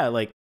 oh yeah,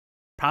 like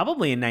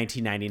probably in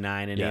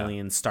 1999 an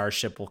alien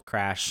starship will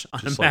crash on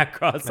just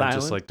Macross Island.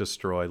 Just like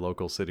destroy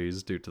local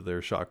cities due to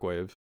their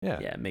shockwave. Yeah.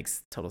 Yeah, it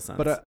makes total sense.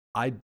 But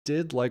I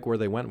did like where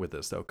they went with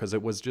this, though, because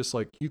it was just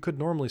like you could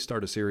normally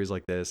start a series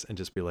like this and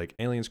just be like,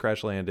 aliens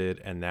crash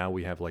landed, and now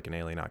we have like an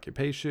alien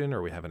occupation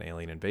or we have an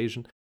alien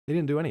invasion. They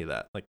didn't do any of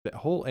that. Like the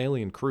whole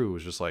alien crew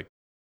was just like,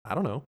 I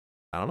don't know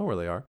where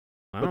they are.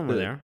 I don't know where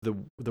they are.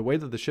 The way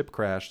that the ship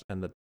crashed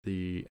and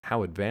the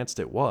how advanced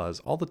it was,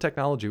 all the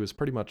technology was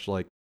pretty much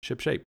like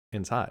ship shape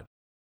inside.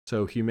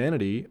 So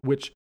humanity,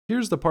 which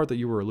here's the part that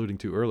you were alluding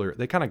to earlier,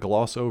 they kind of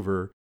gloss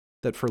over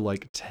that for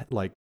like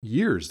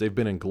years they've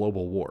been in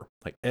global war.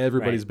 Like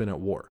everybody's been at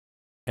war.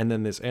 And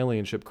then this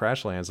alien ship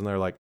crash lands and they're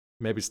like,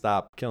 maybe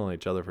stop killing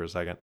each other for a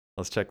second.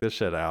 Let's check this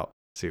shit out,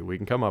 see what we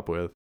can come up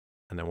with,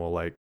 and then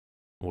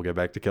we'll get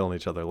back to killing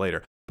each other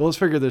later. But let's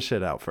figure this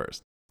shit out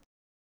first.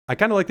 I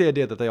kind of like the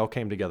idea that they all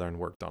came together and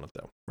worked on it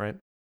though, right?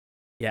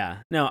 Yeah.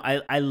 No,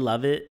 I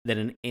love it that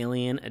an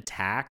alien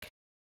attack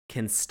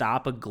can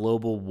stop a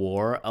global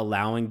war,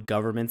 allowing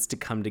governments to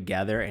come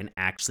together and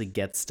actually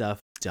get stuff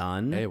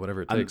done. Hey,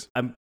 whatever it takes.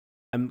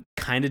 I'm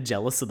kind of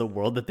jealous of the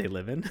world that they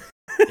live in.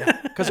 Yeah,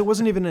 because it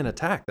wasn't even an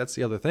attack. That's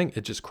the other thing.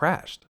 It just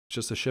crashed. It's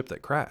just a ship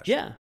that crashed.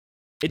 Yeah.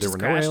 There were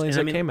no aliens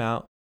that came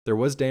out. There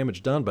was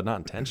damage done, but not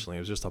intentionally. It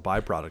was just a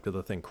byproduct of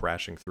the thing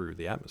crashing through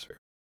the atmosphere.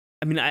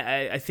 I mean,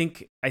 I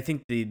think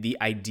the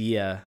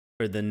idea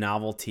or the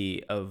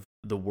novelty of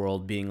the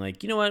world being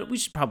like, you know what, we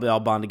should probably all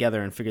bond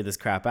together and figure this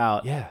crap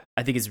out. Yeah.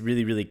 I think it's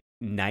really, really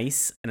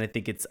nice, and I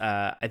think it's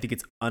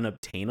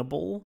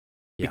unobtainable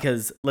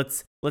because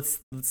let's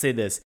say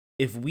this: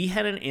 if we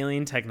had an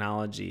alien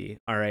technology,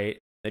 all right,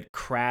 that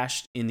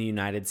crashed in the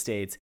United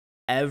States,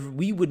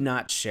 we would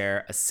not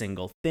share a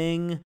single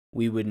thing.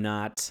 We would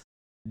not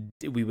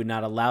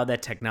allow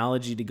that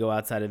technology to go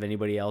outside of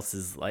anybody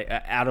else's, like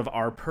out of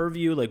our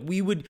purview. Like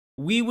we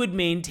would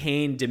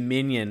maintain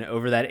dominion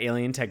over that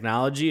alien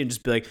technology and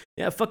just be like,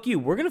 yeah, fuck you.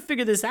 We're going to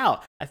figure this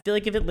out. I feel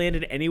like if it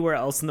landed anywhere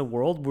else in the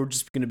world, we're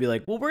just going to be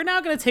like, well, we're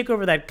now going to take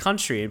over that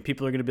country. And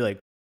people are going to be like,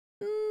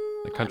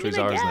 the country's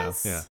ours now.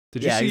 Yeah.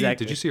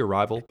 Did you see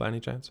Arrival by any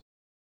chance?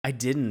 I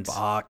didn't.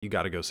 Fuck, you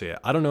got to go see it.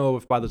 I don't know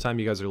if by the time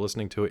you guys are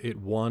listening to it, it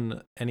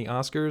won any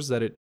Oscars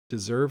that it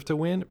deserved to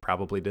win. It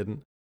probably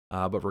didn't.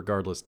 But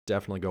regardless,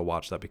 definitely go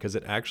watch that because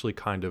it actually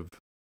kind of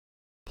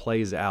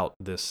plays out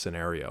this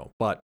scenario.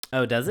 But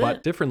does it?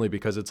 But differently,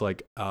 because it's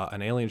like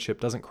an alien ship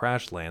doesn't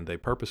crash land. They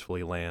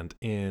purposefully land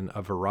in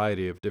a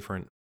variety of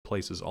different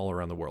places all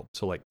around the world.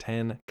 So like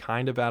 10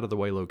 kind of out of the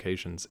way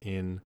locations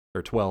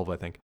or 12, I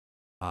think,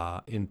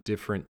 in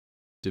different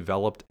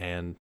developed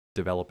and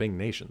developing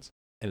nations.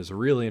 And it's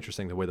really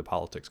interesting the way the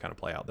politics kind of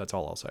play out. That's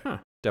all I'll say. Huh.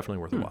 Definitely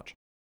worth a watch.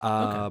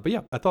 Okay. But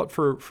yeah, I thought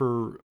for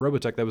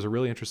Robotech, that was a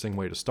really interesting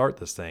way to start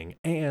this thing.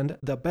 And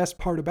the best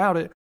part about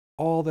it,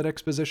 all that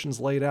exposition's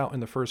laid out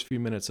in the first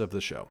few minutes of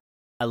the show.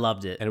 I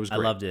loved it. And it was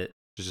great. I loved it.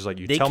 It's just like,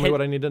 tell me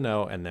what I need to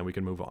know, and then we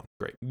can move on.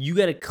 Great. You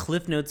got a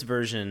Cliff Notes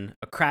version,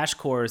 a crash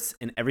course,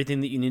 and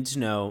everything that you need to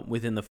know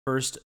within the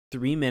first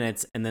 3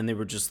 minutes. And then they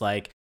were just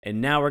like,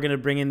 and now we're going to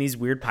bring in these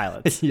weird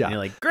pilots. Yeah. And you're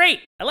like, great,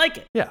 I like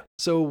it. Yeah.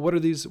 So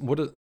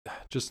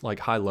just like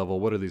high level,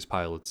 what are these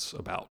pilots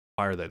about?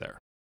 Why are they there?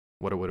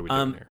 What are we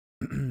doing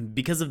here?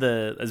 Because of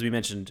as we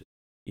mentioned,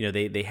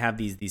 they have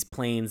these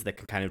planes that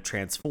can kind of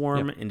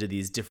transform into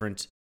these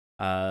different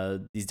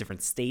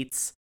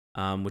states,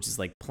 which is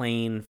like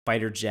plane,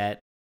 fighter jet,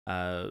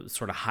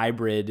 sort of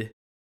hybrid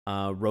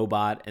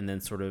robot, and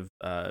then sort of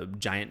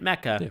giant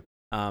mecha.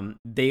 Yeah.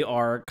 They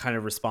are kind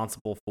of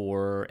responsible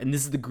for, and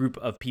this is the group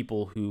of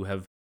people who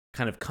have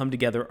kind of come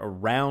together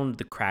around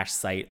the crash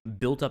site,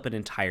 built up an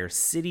entire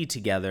city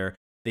together.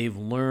 They've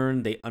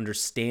learned, they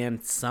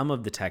understand some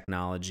of the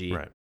technology,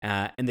 right.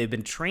 And they've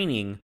been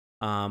training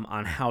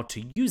on how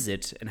to use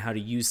it and how to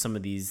use some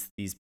of these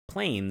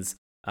planes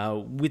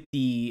with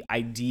the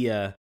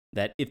idea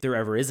that if there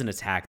ever is an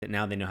attack, that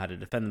now they know how to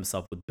defend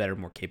themselves with better,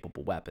 more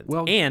capable weapons.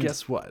 Well, and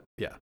guess what?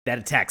 Yeah. That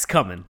attack's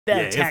coming.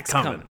 Attack's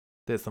coming.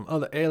 There's some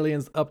other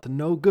aliens up to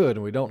no good,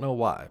 and we don't know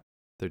why.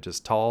 They're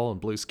just tall and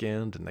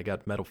blue-skinned, and they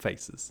got metal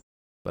faces.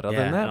 But other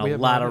than that, we have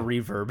a lot of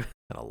reverb.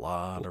 And a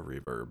lot of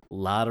reverb. A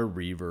lot of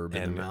reverb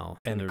in the mouth.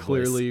 And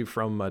clearly voice.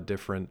 From a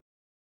different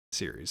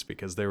series,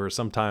 because there were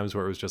some times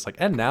where it was just like,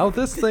 and now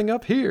this thing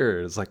up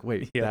here. It's like,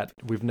 wait, that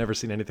we've never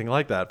seen anything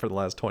like that for the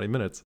last 20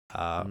 minutes.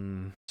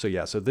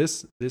 So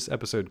this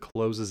episode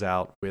closes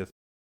out with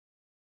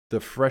the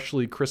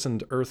freshly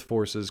christened Earth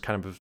forces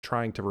kind of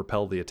trying to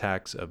repel the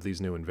attacks of these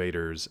new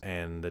invaders,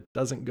 and it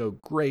doesn't go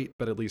great,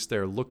 but at least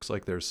there looks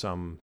like there's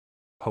some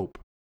hope.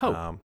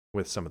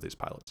 With some of these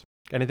pilots.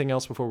 Anything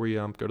else before we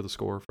go to the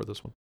score for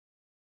this one?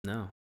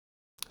 No.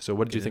 So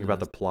what did you think about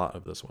the plot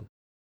of this one?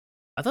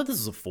 I thought this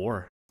was a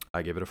 4.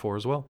 I gave it a 4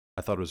 as well.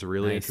 I thought it was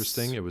really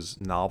interesting. It was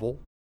novel.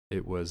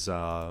 It was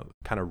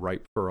kind of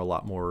ripe for a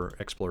lot more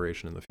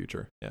exploration in the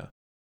future. Yeah.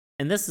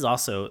 And this is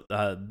also,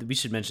 we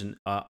should mention,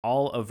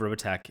 all of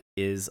Robotech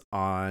is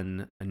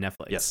on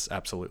Netflix. Yes,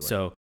 absolutely.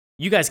 So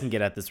you guys can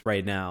get at this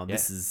right now. Yeah.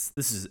 This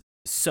is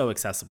so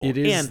accessible. It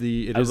is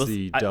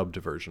the dubbed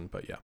version,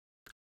 but yeah.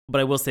 But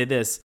I will say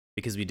this,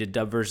 because we did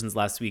dub versions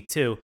last week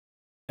too.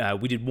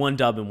 We did one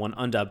dub and one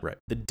undub. Right.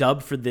 The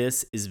dub for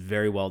this is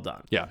very well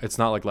done. Yeah, it's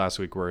not like last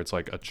week where it's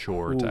like a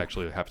chore to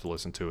actually have to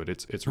listen to it.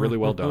 It's really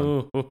well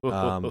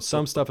done.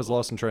 Some stuff is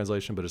lost in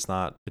translation, but it's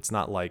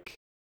not like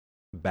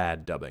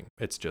bad dubbing.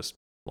 It's just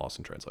lost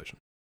in translation.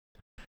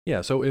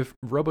 Yeah, so if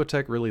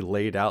Robotech really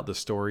laid out the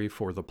story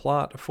for the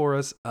plot for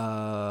us,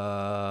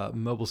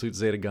 Mobile Suit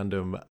Zeta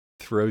Gundam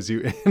throws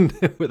you in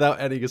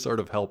without any sort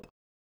of help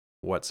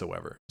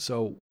whatsoever.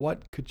 So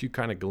what could you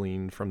kind of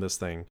glean from this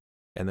thing?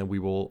 And then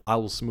I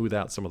will smooth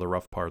out some of the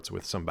rough parts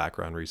with some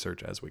background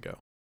research as we go.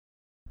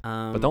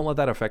 But don't let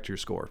that affect your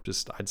score.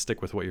 I'd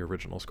stick with what your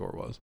original score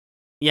was.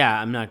 Yeah,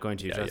 I'm not going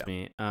to, trust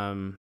me.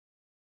 I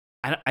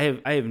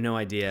have no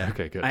idea.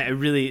 Okay, good. I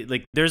really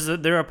like.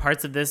 There are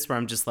parts of this where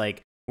I'm just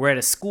like, we're at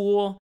a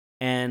school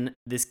and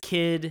this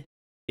kid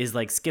is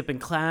like skipping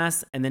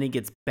class, and then he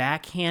gets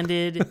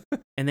backhanded,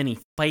 and then he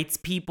fights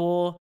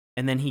people,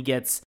 and then he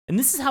gets. And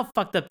this is how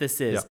fucked up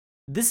this is. Yep.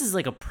 This is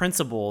like a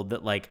principal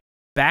that like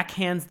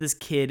backhands this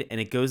kid, and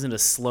it goes into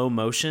slow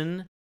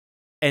motion,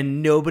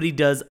 and nobody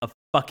does a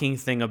fucking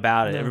thing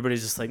about it. No.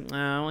 Everybody's just like, oh,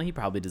 well, he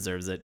probably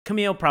deserves it.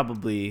 Camille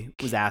probably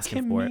was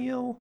asking for it.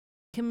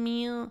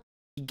 Camille.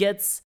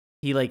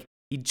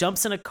 He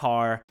jumps in a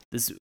car.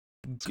 This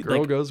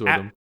girl goes with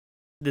him.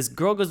 This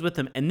girl goes with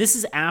him, and this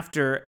is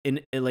after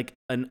an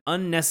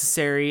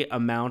unnecessary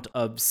amount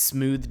of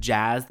smooth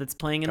jazz that's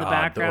playing in the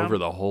background over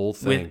the whole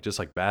thing, just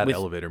like bad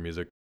elevator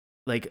music,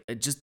 like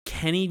just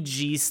Kenny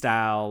G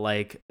style,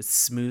 like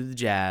smooth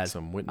jazz.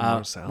 Some Wynton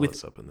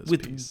Marsalis up in this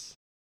piece.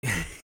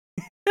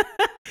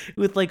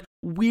 With like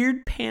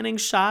weird panning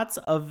shots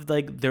of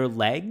like their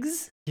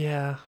legs,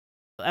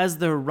 as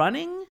they're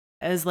running,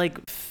 as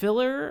like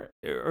filler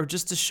or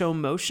just to show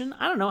motion.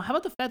 I don't know. How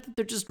about the fact that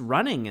they're just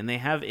running and they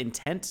have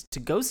intent to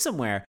go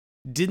somewhere?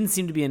 Didn't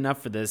seem to be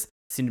enough for this.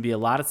 Seemed to be a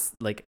lot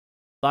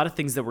of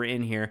things that were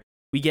in here.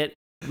 We get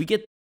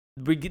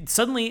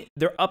suddenly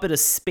they're up at a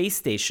space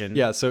station.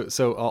 Yeah.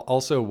 So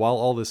also while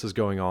all this is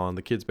going on,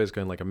 the kid's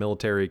basically in like a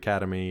military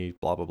academy.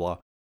 Blah blah blah.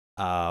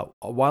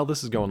 While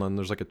this is going on,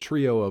 there's like a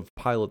trio of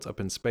pilots up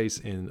in space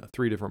in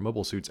 3 different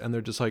mobile suits, and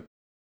they're just like,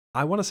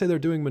 I want to say they're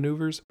doing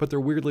maneuvers, but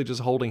they're weirdly just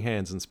holding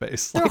hands in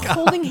space. They're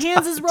holding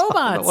hands as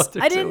robots.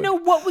 I didn't know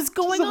what was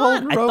going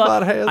on.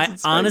 I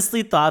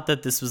honestly thought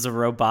that this was a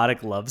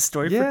robotic love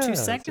story for 2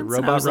 seconds. It's a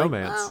robot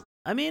romance. Like, well,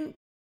 I mean,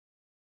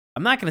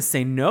 I'm not going to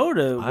say no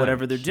to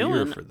whatever they're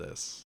doing. For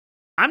this.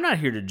 I'm not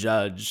here to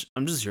judge.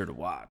 I'm just here to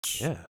watch.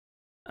 Yeah.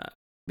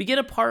 We get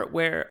a part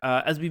where,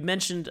 as we've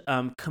mentioned,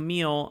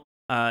 Camille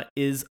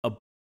is a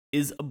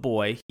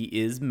boy. He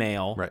is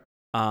male. Right.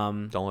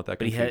 Don't let that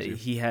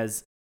confuse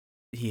you.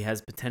 He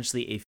has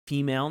potentially a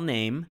female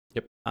name.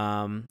 Yep.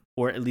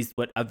 Or at least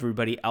what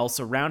everybody else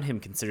around him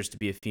considers to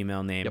be a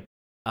female name. Yep.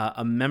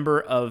 A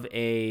member of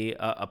a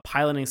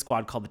piloting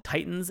squad called the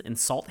Titans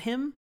insult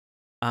him.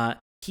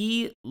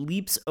 He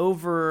leaps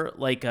over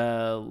like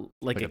a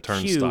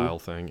turnstile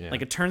thing,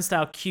 like a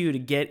turnstile queue to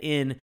get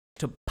in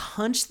to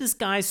punch this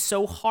guy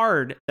so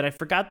hard that I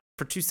forgot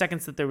for 2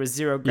 seconds that there was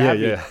zero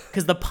gravity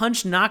because the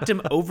punch knocked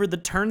him over the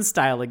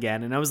turnstile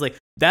again, and I was like,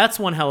 that's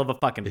one hell of a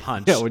fucking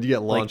punch. Yeah, when you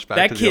get launched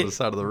back to the other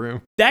side of the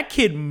room. That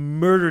kid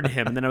murdered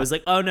him, and then I was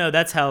like, oh no,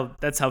 that's how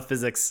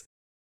physics.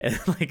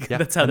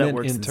 That's how that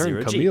works. In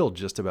turn, Camille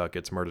just about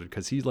gets murdered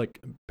because he like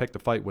picked a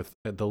fight with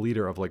the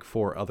leader of like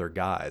 4 other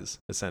guys,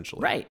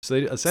 essentially. Right. So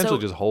they essentially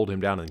just hold him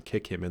down and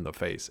kick him in the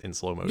face in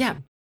slow motion. Yeah.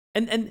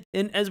 And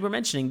as we're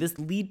mentioning, this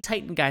lead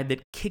Titan guy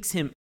that kicks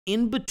him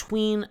in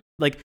between,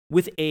 like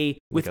with a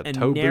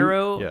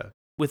narrow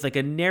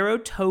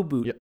toe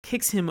boot,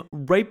 kicks him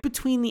right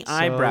between the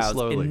eyebrows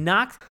slowly. and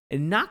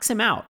knocks him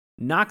out.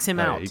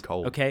 He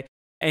cold. Okay.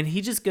 And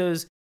he just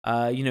goes,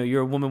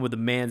 you're a woman with a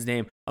man's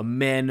name. A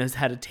man knows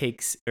how to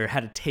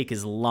take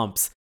his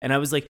lumps. And I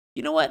was like,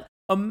 you know what?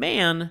 A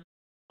man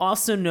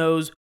also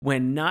knows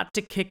when not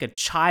to kick a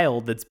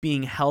child that's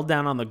being held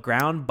down on the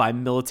ground by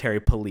military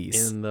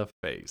police. In the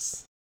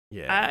face.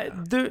 Yeah.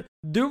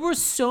 There were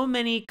so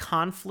many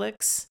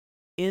conflicts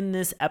in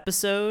this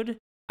episode.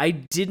 I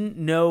didn't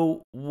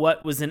know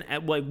what was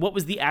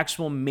the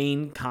actual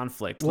main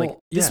conflict.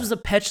 This was a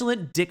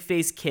petulant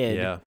dick-faced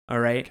kid, all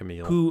right,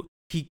 Camille. who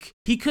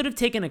he could have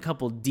taken a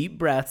couple deep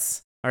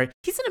breaths. All right,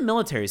 he's in a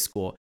military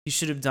school. He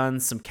should have done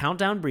some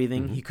countdown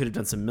breathing. He could have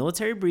done some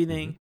military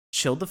breathing.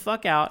 Chilled the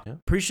fuck out. Yeah.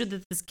 Pretty sure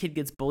that this kid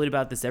gets bullied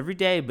about this every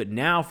day, but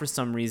now for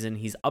some reason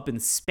he's up in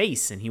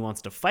space and he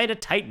wants to fight a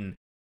Titan.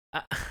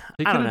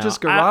 He could have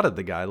just garroted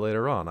the guy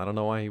later on. I don't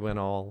know why he went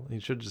all. He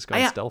should have just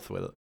gone stealth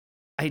with it.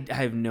 I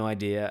have no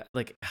idea.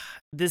 Like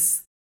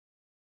this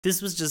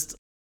was just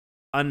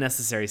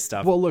unnecessary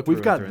stuff. Well, look,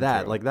 we've got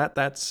that. Like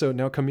that's so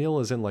now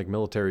Camille is in like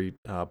military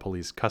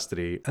police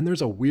custody, and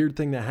there's a weird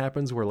thing that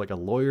happens where like a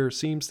lawyer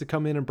seems to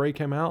come in and break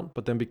him out,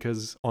 but then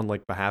because on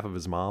like behalf of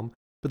his mom.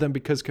 But then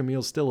because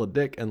Camille's still a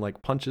dick and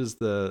like punches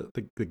the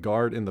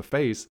guard in the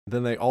face,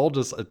 then they all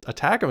just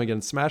attack him again,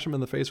 smash him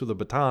in the face with a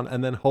baton,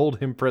 and then hold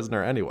him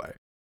prisoner anyway.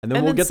 And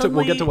then we'll get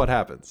to what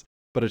happens.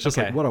 But it's just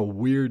like what a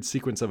weird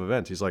sequence of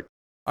events. He's like,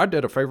 I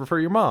did a favor for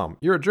your mom.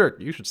 You're a jerk.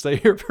 You should stay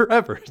here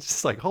forever. It's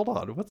just like, hold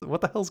on,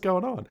 what the hell's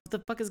going on? What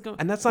the fuck is going on?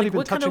 And that's not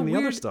even touching the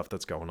other stuff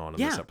that's going on in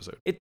this episode.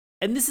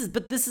 This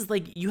is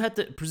like you have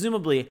to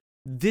presumably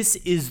this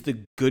is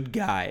the good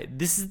guy.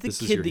 This is the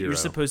kid that you're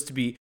supposed to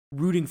be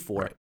rooting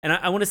for. Right. And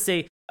I want to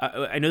say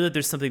I know that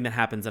there's something that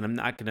happens, and I'm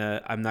not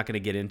gonna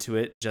get into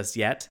it just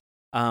yet.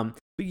 But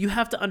you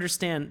have to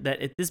understand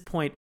that at this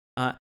point,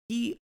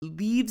 he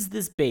leaves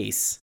this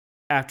base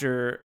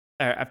after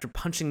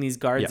punching these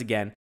guards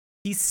again.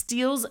 He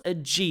steals a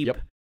Jeep,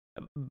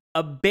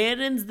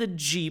 abandons the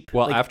Jeep.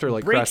 Well, after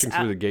crashing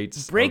through the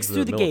gates, breaks of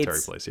through the military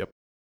gates. Place. Yep.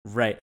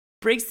 Right,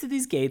 breaks through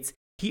these gates.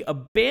 He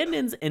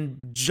abandons and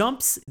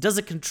jumps, does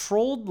a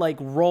controlled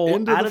roll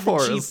into out the of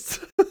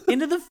forest. the Jeep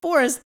into the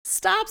forest,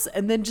 stops,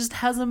 and then just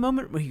has a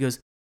moment where he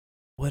goes,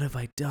 "What have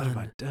I done? What have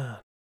I done?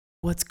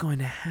 What's going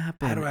to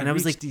happen?" How do I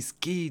reach these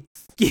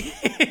gates?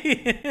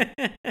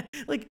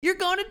 Like you're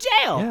going to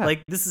jail. Yeah.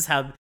 Like this is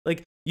how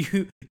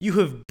you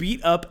have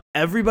beat up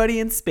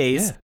everybody in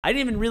space. Yeah. I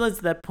didn't even realize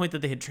at that point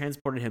that they had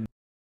transported him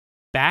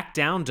back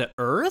down to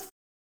Earth.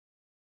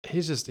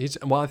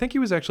 Well, I think he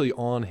was actually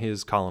on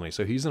his colony.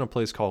 So he's in a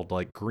place called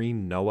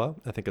Green Noah.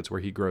 I think it's where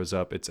he grows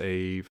up. It's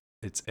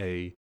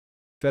a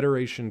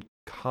Federation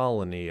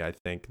colony, I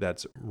think,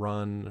 that's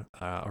run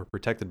or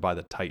protected by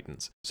the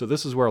Titans. So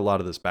this is where a lot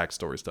of this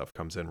backstory stuff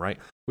comes in, right?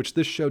 Which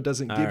this show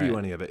doesn't give you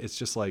any of it. It's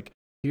just like,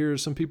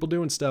 here's some people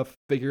doing stuff,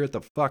 figure it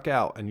the fuck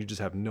out, and you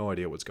just have no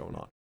idea what's going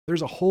on.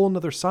 There's a whole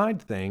nother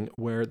side thing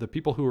where the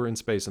people who are in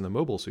space in the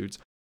mobile suits,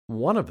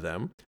 one of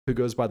them, who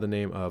goes by the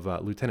name of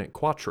Lieutenant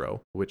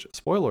Quattro, which,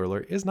 spoiler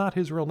alert, is not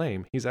his real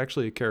name. He's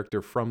actually a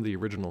character from the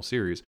original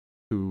series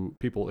who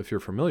people, if you're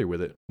familiar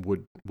with it,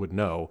 would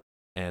know.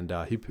 And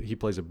he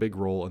plays a big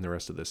role in the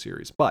rest of this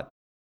series. But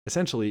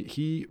essentially,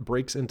 he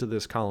breaks into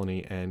this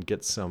colony and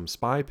gets some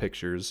spy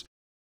pictures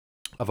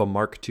of a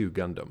Mark II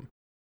Gundam.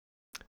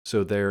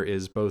 So there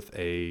is both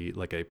a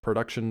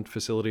production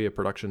facility, a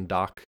production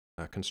dock,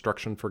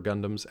 construction for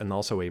Gundams, and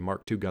also a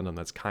Mark II Gundam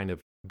that's kind of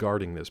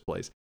guarding this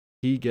place.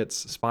 He gets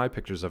spy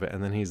pictures of it,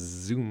 and then he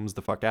zooms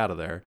the fuck out of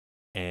there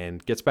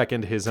and gets back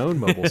into his own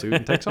mobile suit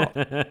and takes off.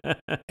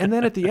 And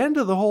then at the end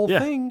of the whole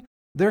thing,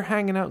 they're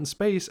hanging out in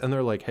space, and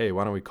they're like, hey,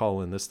 why don't we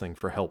call in this thing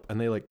for help?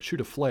 And they shoot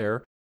a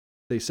flare.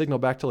 They signal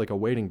back to a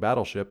waiting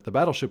battleship. The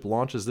battleship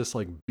launches this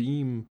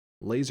beam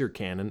laser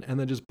cannon and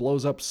then just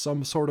blows up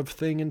some sort of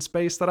thing in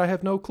space that I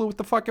have no clue what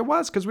the fuck it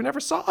was because we never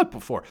saw it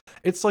before.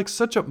 It's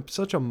such a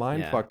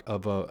mindfuck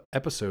of a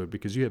episode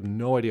because you have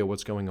no idea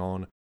what's going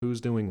on,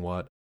 who's doing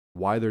what,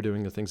 why they're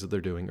doing the things that they're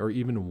doing, or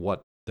even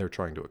what they're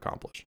trying to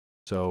accomplish.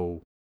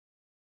 So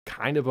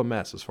kind of a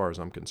mess as far as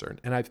I'm concerned.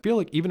 And I feel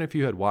like even if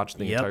you had watched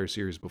the entire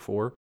series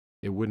before,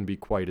 it wouldn't be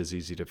quite as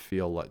easy to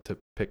feel to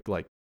pick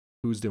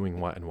who's doing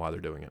what and why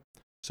they're doing it.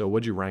 So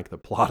would you rank the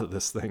plot of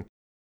this thing?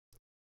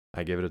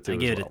 I gave it a 2 I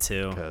gave it a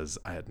 2 because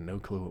I had no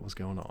clue what was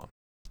going on.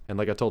 And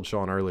like I told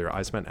Sean earlier,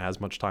 I spent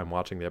as much time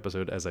watching the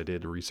episode as I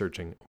did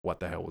researching what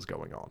the hell was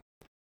going on.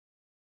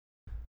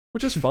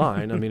 Which is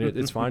fine. I mean,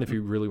 it's fine if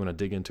you really want to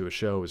dig into a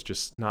show. It's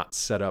just not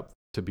set up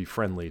to be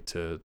friendly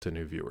to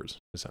new viewers,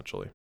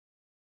 essentially.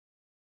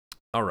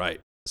 All right.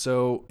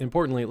 So,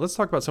 importantly, let's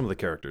talk about some of the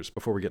characters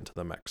before we get into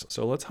the mechs.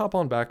 So, let's hop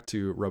on back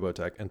to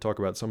Robotech and talk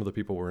about some of the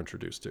people we're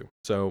introduced to.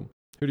 So,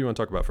 who do you want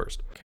to talk about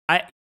first?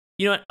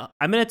 You know what?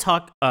 I'm going to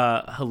talk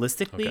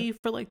holistically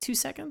for 2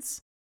 seconds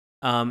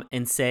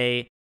and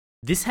say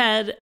this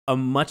had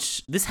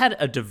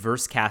a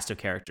diverse cast of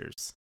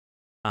characters.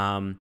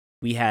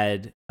 We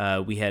had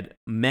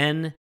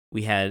men,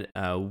 we had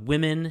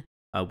women,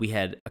 we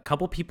had a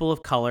couple people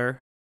of color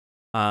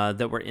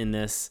that were in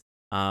this.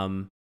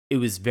 It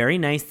was very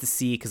nice to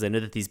see because I know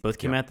that these both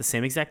came out at the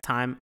same exact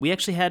time. We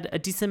actually had a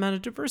decent amount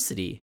of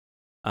diversity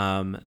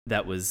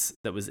that was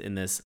in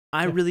this.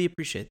 I really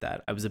appreciate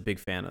that. I was a big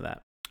fan of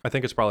that. I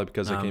think it's probably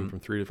because they came from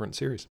 3 different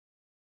series.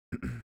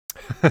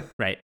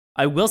 Right.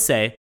 I will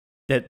say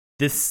that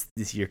this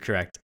you're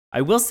correct.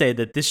 I will say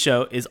that this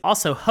show is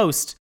also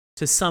host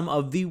to some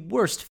of the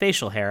worst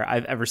facial hair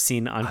I've ever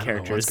seen on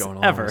characters ever. What's going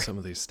on with some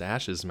of these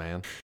stashes,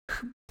 man?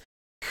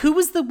 Who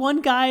was the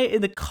one guy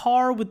in the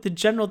car with the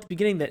general at the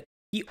beginning that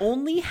he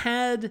only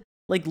had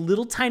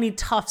little tiny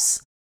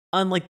tufts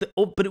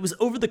but it was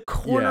over the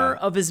corner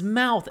of his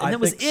mouth, and that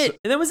was it.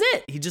 And that was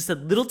it. He just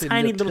had little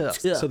tiny little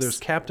tips. So there's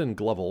Captain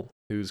Glovel,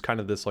 who's kind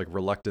of this like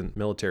reluctant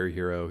military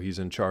hero. He's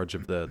in charge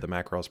of the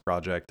Macross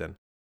project, and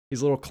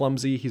he's a little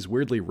clumsy. He's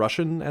weirdly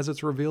Russian, as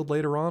it's revealed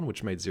later on,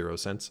 which made zero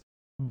sense.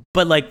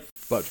 But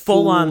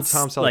full on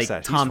Tom Selleck like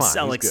stash. Tom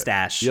Selleck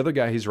stash. The other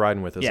guy he's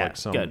riding with is like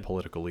some good.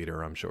 political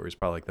leader. I'm sure he's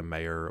probably like the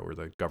mayor or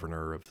the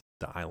governor of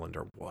the island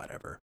or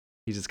whatever.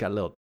 He's just got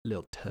little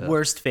tufts.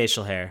 Worst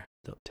facial hair.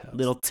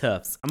 Little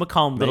tufts. I'm gonna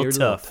call him Mayor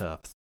little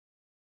tufts.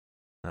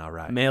 All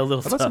right. Male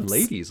little tufts. How about some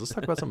ladies? Let's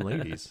talk about some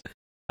ladies.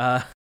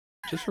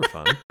 Just for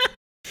fun.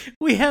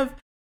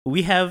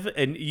 We have,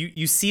 and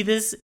you see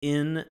this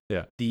in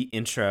the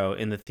intro,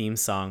 in the theme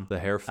song. The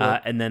hair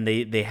flip. And then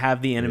they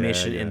have the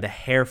animation in the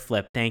hair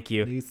flip. Thank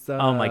you. Lisa.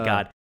 Oh my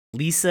God.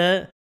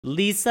 Lisa's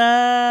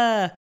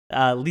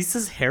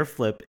hair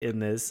flip in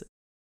this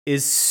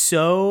is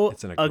so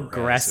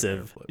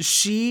aggressive.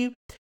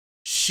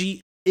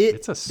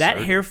 That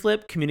hair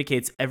flip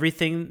communicates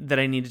everything that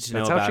I needed to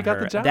know about her. That's how she got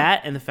the job.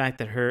 That and the fact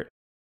that her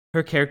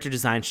character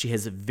design, she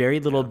has very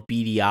little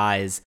beady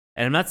eyes.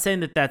 And I'm not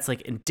saying that that's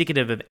like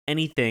indicative of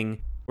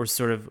anything or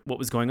sort of what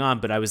was going on,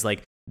 but I was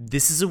like,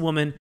 this is a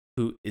woman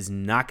who is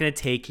not going to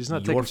take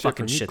your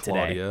fucking shit today.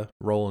 Claudia,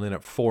 rolling in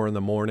at 4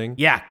 a.m.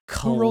 Yeah,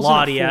 Claudia. Who rolls in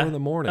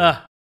at 4 a.m?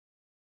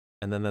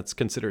 And then that's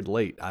considered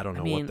late. I don't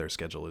know what their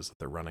schedule is that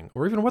they're running,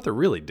 or even what they're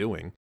really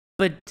doing.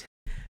 But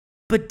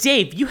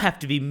Dave, you have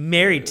to be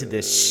married to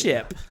this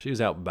ship. She was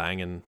out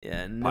banging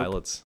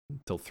pilots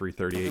until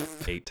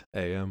 3:38 8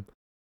 a.m.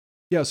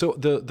 Yeah, so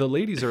the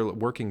ladies are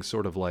working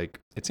sort of like,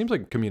 it seems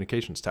like a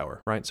communications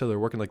tower, right? So they're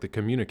working like the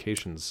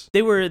communications.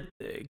 They were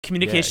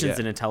communications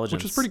and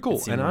intelligence. Which was pretty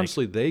cool. And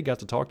honestly, they got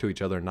to talk to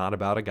each other, not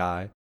about a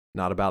guy,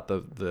 not about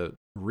the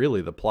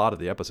plot of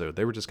the episode.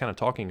 They were just kind of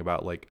talking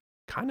about like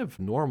kind of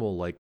normal,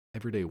 like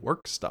everyday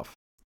work stuff.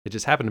 It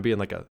just happened to be in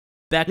like a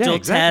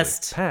Bechdel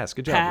test. Pass.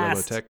 Good job,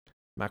 Robotech.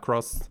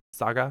 Macross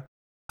Saga.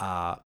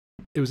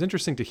 It was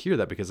interesting to hear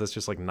that because that's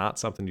just like not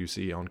something you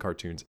see on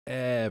cartoons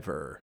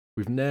ever.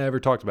 We've never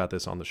talked about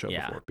this on the show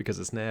before because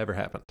it's never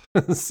happened.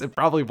 It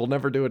probably will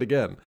never do it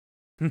again.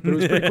 But it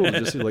was pretty cool to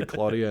just see like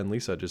Claudia and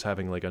Lisa just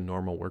having like a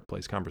normal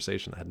workplace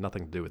conversation that had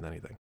nothing to do with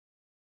anything.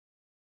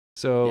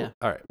 So,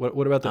 all right,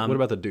 what about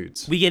the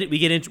dudes? We get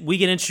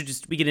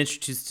introduced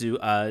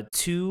to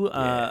two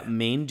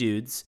main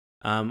dudes.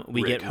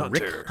 We get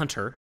Rick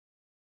Hunter,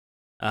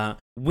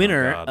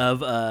 winner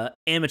of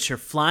amateur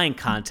flying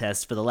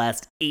contest for the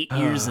last 8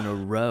 years in a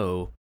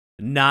row.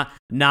 Not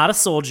a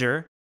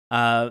soldier.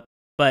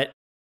 But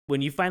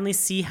when you finally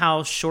see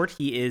how short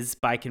he is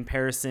by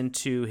comparison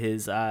to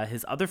his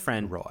other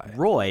friend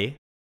Roy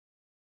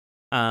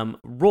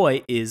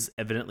is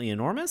evidently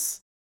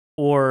enormous,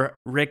 or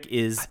Rick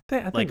is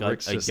I think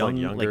Rick's just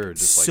younger, like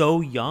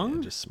so young,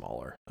 yeah, just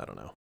smaller. I don't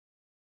know.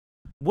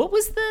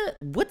 What's the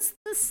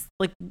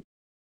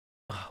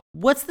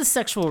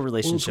sexual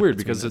relationship? Well, it's weird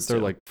because they're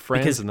like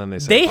friends, and then they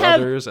say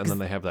brothers, and then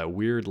they have that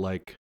weird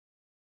like.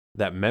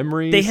 That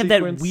memory they sequence.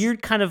 Have that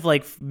weird kind of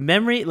like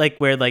memory, like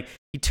where like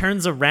he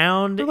turns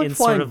around like in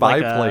flying sort of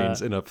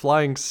biplanes in a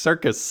flying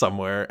circus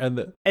somewhere,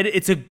 and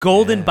it's a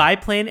golden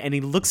biplane, and he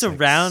looks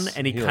around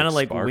and he kind of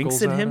like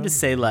winks at him to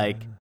say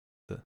like,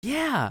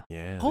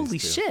 holy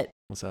shit,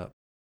 what's up,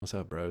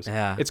 bros?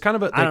 Yeah, it's kind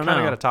of they kind of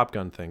got a Top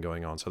Gun thing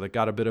going on, so they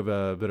got a bit of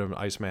an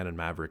Iceman and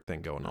Maverick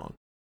thing going on.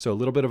 So a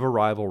little bit of a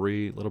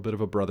rivalry, a little bit of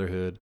a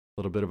brotherhood,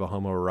 a little bit of a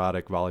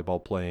homoerotic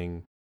volleyball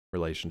playing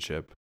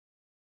relationship.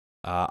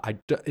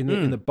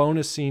 In the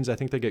bonus scenes, I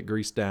think they get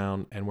greased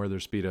down and wear their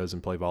Speedos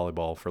and play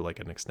volleyball for like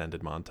an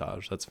extended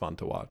montage. That's fun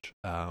to watch.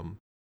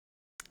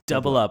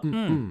 Double up.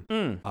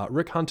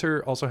 Rick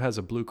Hunter also has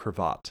a blue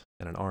cravat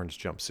and an orange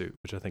jumpsuit,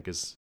 which I think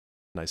is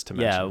nice to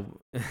mention.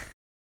 Yeah.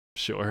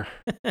 Sure.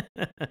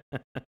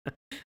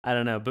 I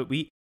don't know, but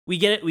we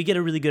get it. We get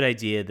a really good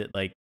idea that,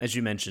 like, as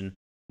you mentioned,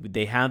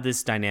 they have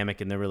this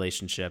dynamic in their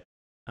relationship.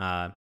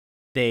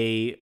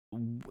 They,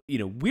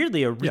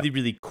 weirdly are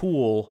really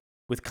cool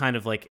with kind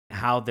of like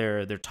how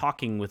they're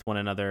talking with one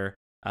another,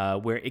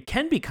 where it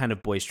can be kind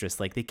of boisterous.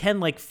 Like they can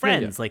like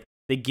friends, like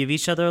they give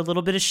each other a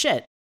little bit of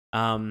shit.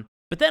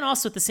 But then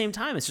also at the same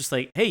time, it's just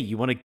like, hey,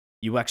 you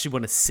actually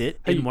want to sit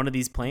in one of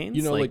these planes?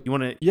 You want to go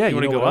what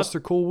up? else they're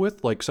cool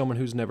with? Like someone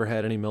who's never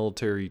had any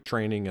military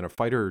training in a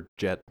fighter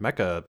jet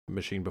mecha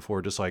machine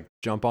before, just like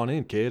jump on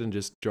in, kid, and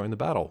just join the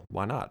battle.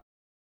 Why not?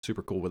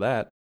 Super cool with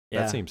that.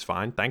 Yeah. That seems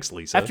fine. Thanks,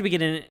 Lisa. After we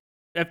get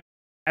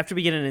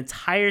an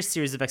entire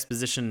series of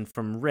exposition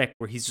from Rick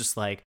where he's just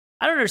like,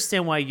 I don't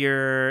understand why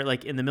you're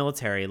like in the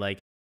military. Like,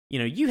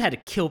 you had to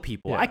kill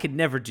people. Yeah. I could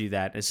never do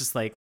that. It's just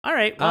like, all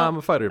right, well, I'm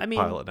a fighter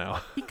pilot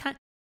now. He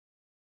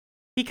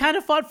kind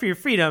of fought for your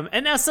freedom,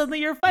 and now suddenly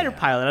you're a fighter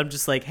pilot. I'm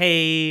just like,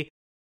 hey,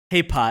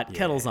 pot,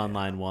 kettle's on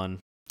line 1.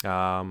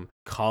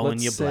 Calling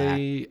you black.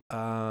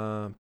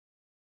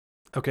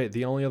 Okay,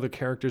 the only other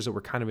characters that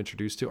we're kind of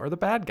introduced to are the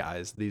bad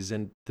guys, the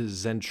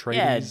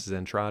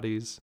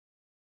Zentrades.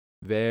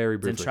 very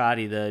briefly.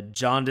 Zentradi, the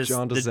jaundice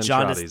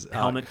Zentradi's,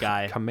 helmet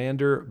guy.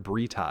 Commander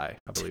Breetai,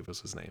 I believe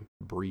was his name.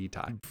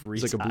 Breetai.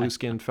 He's like a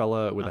blue-skinned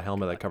fella with a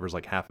helmet that covers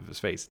like half of his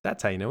face.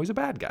 That's how you know he's a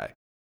bad guy.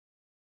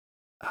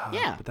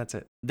 Yeah. But that's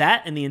it.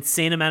 That and the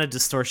insane amount of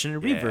distortion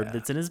and reverb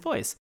that's in his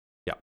voice.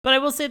 Yeah. But I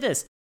will say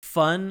this.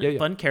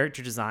 Fun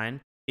character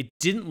design. It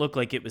didn't look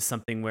like it was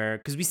something where,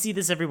 because we see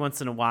this every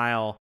once in a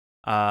while.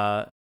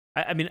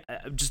 I mean,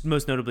 just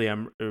most notably,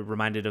 I'm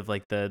reminded of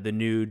like the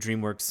new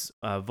DreamWorks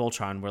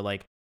Voltron, where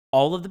like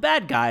all of the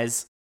bad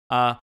guys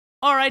are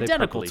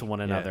identical to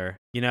one another.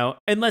 You know,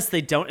 unless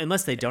they don't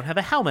have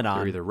a helmet on.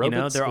 They're either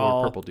robots they're or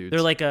all purple dudes.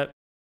 They're like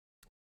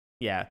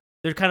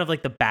they're kind of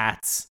like the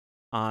bats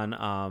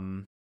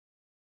on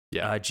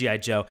G.I.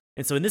 Joe.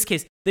 And so in this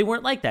case, they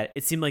weren't like that.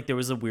 It seemed like there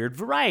was a weird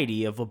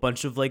variety of a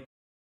bunch of like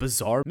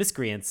bizarre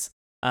miscreants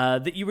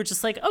that you were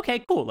just like,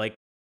 okay, cool. Like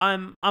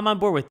I'm on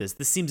board with this.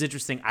 This seems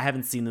interesting. I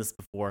haven't seen this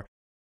before.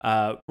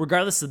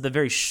 Regardless of the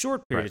very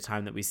short period of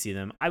time that we see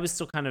them, I was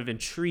still kind of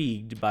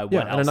intrigued by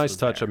what else and a nice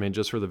touch, there. I mean,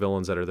 just for the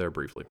villains that are there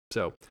briefly.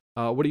 So,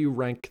 what do you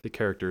rank the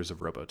characters of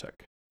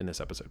Robotech in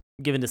this episode?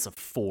 I'm giving this a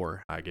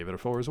 4. I gave it a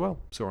 4 as well,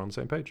 so we're on the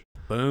same page.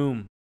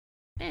 Boom.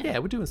 Yeah,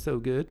 we're doing so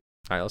good.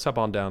 All right, let's hop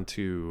on down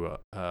to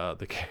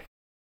the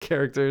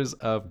characters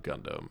of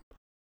Gundam,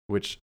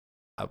 which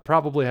I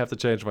probably have to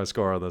change my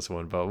score on this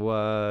one, but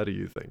what do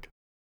you think?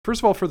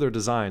 First of all, for their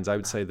designs, I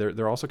would say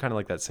they're also kind of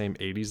like that same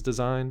 80s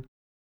design.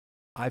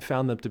 I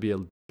found them to be a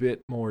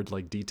bit more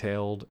like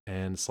detailed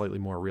and slightly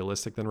more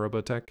realistic than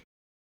Robotech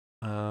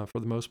for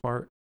the most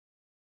part.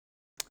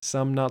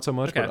 Some not so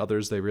much, but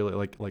others they really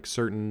like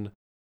certain,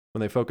 when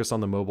they focused on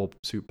the mobile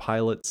suit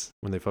pilots,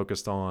 when they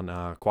focused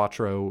on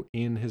Quattro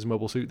in his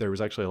mobile suit, there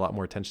was actually a lot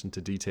more attention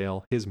to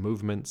detail. His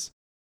movements,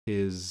 he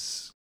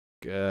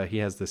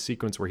has the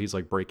sequence where he's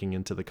like breaking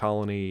into the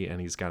colony and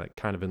he's got it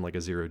kind of in like a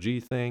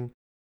 0G thing.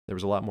 There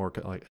was a lot more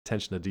like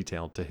attention to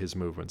detail to his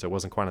movements. It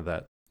wasn't quite of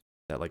that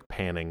like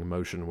panning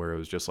motion where it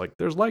was just like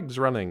there's legs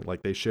running.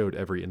 Like they showed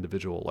every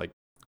individual like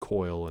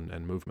coil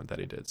and movement that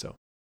he did. So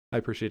I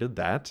appreciated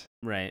that.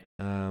 Right.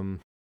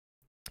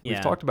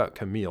 We've talked about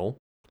Camille.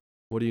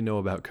 What do you know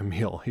about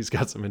Camille? He's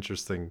got some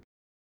interesting,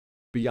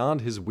 beyond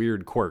his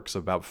weird quirks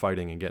about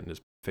fighting and getting his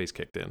face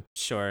kicked in.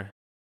 Sure.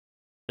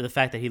 Or the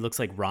fact that he looks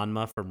like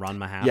Ranma from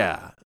Ranma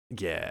House.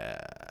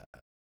 Yeah.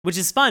 Which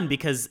is fun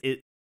because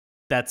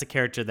that's a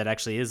character that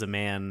actually is a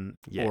man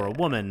or a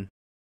woman.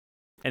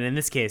 And in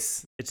this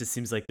case, it just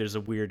seems like there's a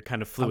weird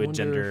kind of fluid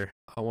gender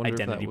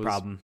identity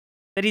problem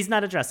that he's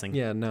not addressing.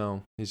 Yeah,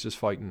 no. He's just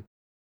fighting.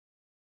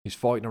 He's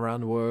fighting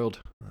around the world.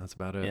 That's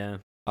about it. Yeah.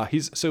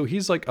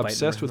 He's like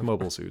obsessed with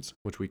mobile suits,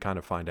 which we kind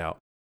of find out.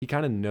 He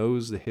kind of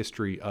knows the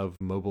history of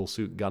Mobile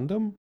Suit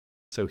Gundam.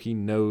 So he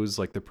knows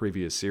like the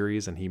previous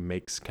series and he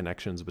makes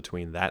connections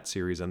between that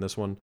series and this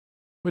one,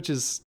 which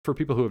is for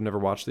people who have never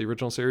watched the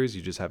original series,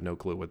 you just have no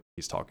clue what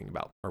he's talking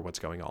about or what's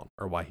going on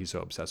or why he's so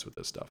obsessed with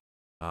this stuff.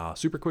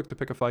 Super quick to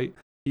pick a fight.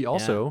 He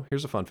also,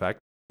 here's a fun fact,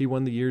 he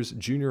won the year's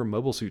Junior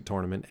Mobile Suit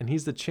Tournament, and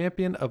he's the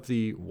champion of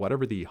the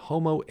whatever the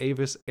Homo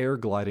Avis Air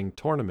Gliding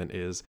Tournament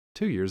is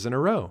 2 years in a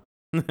row.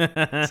 So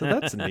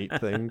that's a neat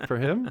thing for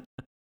him.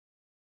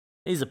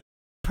 He's a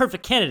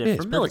perfect candidate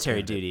for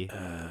military duty.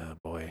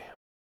 Boy.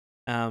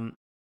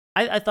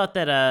 I thought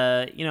that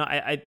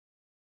I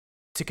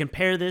to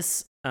compare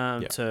this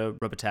to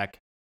Robotech,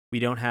 we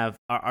don't have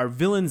our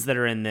villains that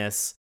are in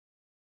this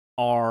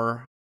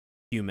are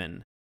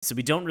human. So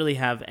we don't really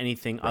have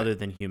anything other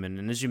than human.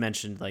 And as you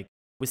mentioned, like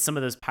with some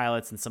of those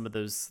pilots and some of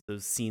those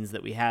scenes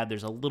that we had,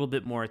 there's a little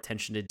bit more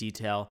attention to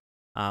detail.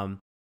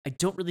 I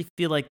don't really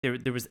feel like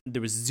there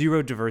was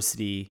zero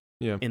diversity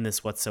in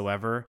this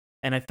whatsoever.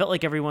 And I felt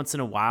like every once in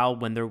a while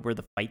when there were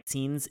the fight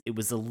scenes, it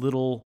was a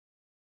little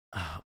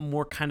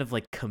more kind of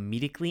like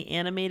comedically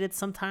animated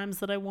sometimes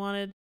that I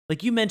wanted.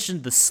 Like you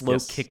mentioned the slow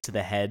kick to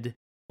the head.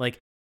 Like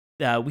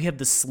we have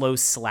the slow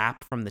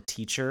slap from the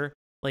teacher.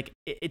 Like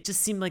it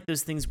just seemed like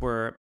those things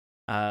were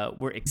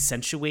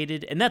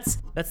accentuated, and that's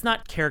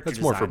not character that's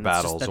design. More for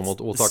battles, and we'll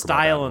talk about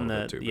style that and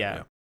the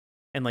too,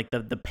 and like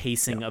the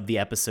pacing of the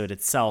episode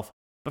itself.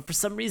 But for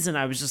some reason,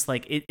 I was just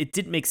like, it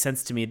didn't make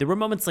sense to me. There were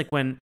moments like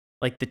when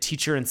like the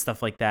teacher and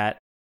stuff like that,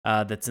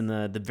 that's in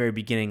the very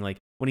beginning, like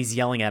when he's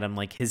yelling at him,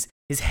 like his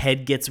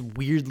head gets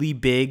weirdly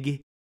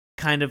big,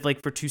 kind of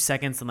like for 2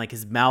 seconds, and like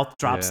his mouth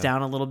drops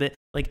down a little bit.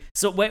 Like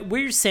so, where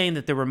you're saying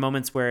that there were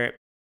moments where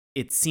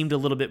it seemed a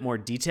little bit more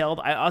detailed,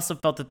 I also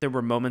felt that there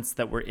were moments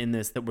that were in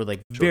this that were like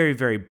very,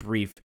 very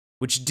brief,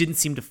 which didn't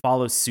seem to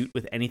follow suit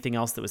with anything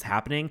else that was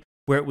happening,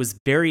 where it was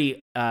very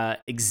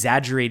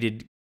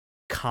exaggerated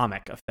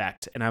comic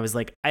effect. And I was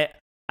like, I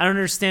don't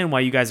understand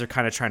why you guys are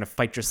kind of trying to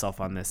fight yourself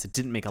on this. It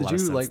didn't make a lot of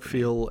sense. Did you like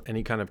feel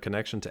any kind of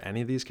connection to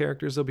any of these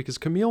characters though? Because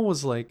Camille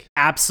was like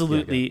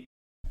absolutely.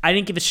 I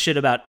didn't give a shit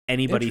about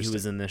anybody who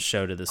was in this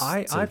show to this.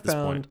 I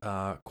found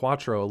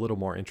Quattro a little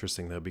more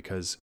interesting though,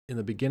 because in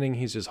the beginning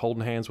he's just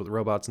holding hands with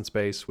robots in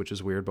space, which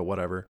is weird, but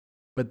whatever.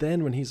 But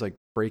then when he's like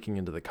breaking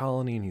into the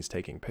colony and he's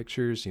taking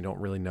pictures, you don't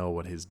really know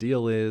what his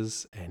deal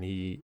is, and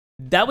he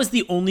that was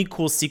the only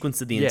cool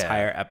sequence of the Yeah.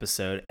 entire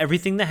episode.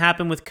 Everything that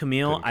happened with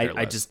Camille, Couldn't care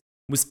I less. just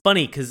was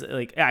funny because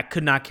like I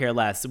could not care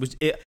less.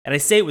 And I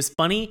say it was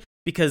funny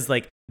because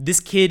like this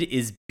kid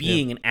is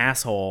being an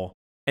asshole,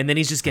 and then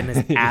he's just getting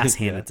his ass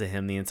handed to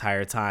him the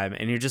entire time,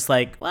 and you're just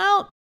like,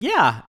 well,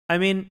 yeah. I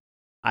mean,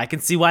 I can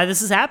see why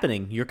this is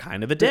happening. You're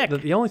kind of a dick.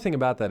 The only thing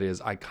about that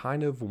is I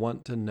kind of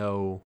want to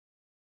know,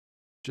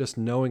 just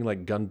knowing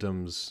like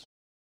Gundam's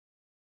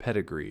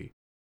pedigree,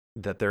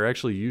 that they're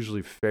actually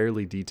usually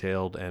fairly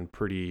detailed and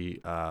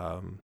pretty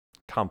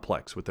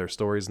complex with their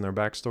stories and their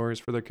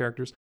backstories for their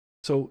characters.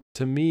 So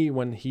to me,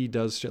 when he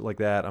does shit like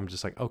that, I'm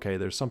just like, okay,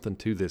 there's something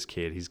to this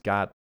kid. He's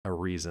got a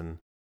reason.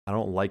 I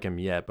don't like him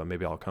yet, but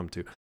maybe I'll come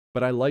to.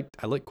 But I like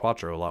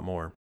Quattro a lot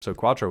more. So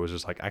Quattro was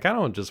just like, I kind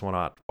of just want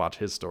to watch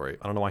his story.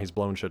 I don't know why he's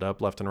blowing shit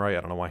up left and right. I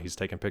don't know why he's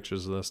taking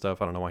pictures of this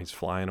stuff. I don't know why he's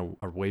flying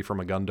away from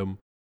a Gundam.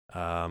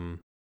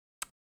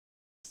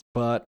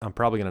 But I'm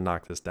probably going to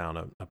knock this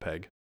down a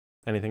peg.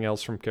 Anything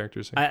else from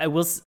characters here? I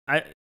will.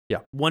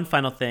 Yeah. One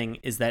final thing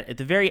is that at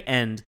the very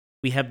end,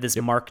 we have this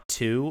Mark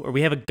II, or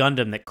we have a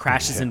Gundam that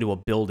crashes into a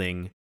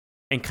building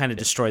and kind of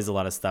destroys a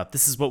lot of stuff.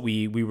 This is what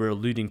we were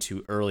alluding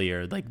to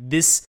earlier. Like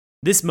this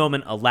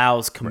moment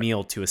allows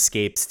Camille to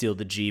escape, steal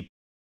the Jeep,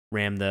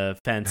 ram the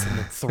fence, and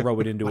then throw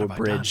it into a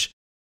bridge.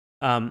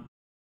 In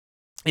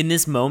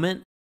this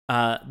moment,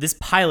 this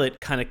pilot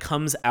kind of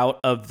comes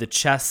out of the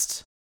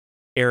chest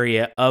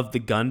area of the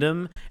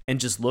Gundam and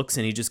just looks,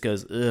 and he just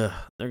goes, ugh,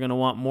 they're going to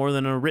want more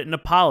than a written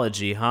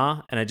apology,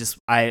 huh? And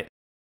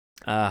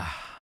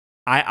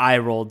I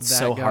rolled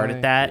so hard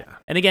at that. Yeah.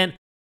 And again,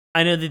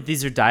 I know that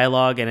these are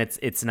dialogue and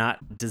it's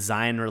not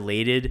design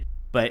related,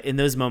 but in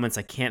those moments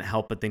I can't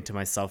help but think to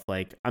myself,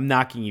 like, I'm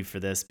knocking you for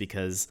this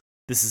because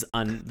this is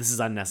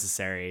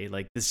unnecessary.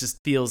 Like, this just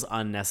feels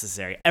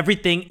unnecessary.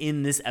 Everything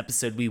in this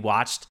episode we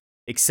watched,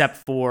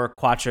 except for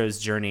Quattro's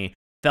journey,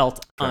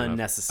 felt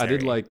unnecessary. I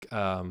did like,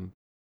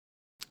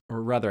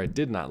 or rather I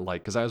did not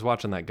like, because I was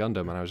watching that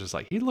Gundam and I was just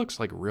like, he looks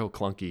like real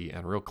clunky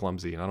and real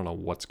clumsy and I don't know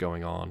what's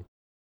going on.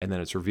 And then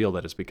it's revealed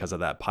that it's because of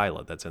that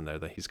pilot that's in there,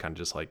 that he's kind of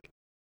just like,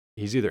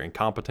 he's either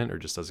incompetent or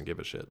just doesn't give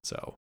a shit.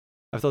 So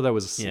I thought that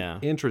was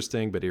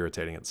interesting but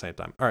irritating at the same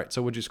time. All right,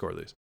 so what'd you score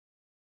these?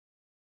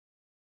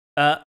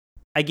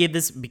 I gave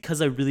this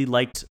because I really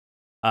liked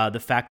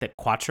the fact that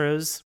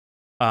Quattro's,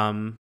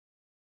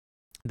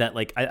 that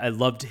like I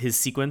loved his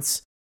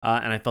sequence,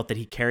 and I felt that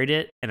he carried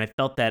it, and I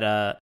felt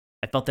that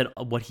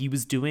what he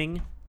was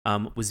doing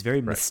was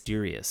very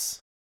mysterious.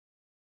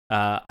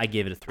 I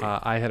gave it a 3.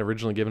 I had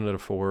originally given it a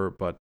 4,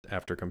 but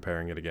after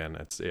comparing it again,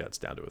 it's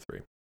down to a 3.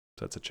 So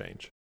that's a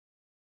change.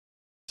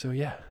 So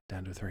yeah,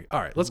 down to a 3. All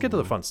right, let's get to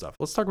the fun stuff.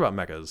 Let's talk about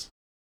mechas.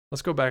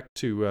 Let's go back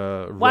to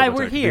why Robotech,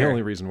 we're here. The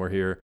only reason we're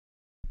here,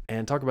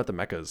 and talk about the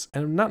mechas,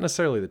 and not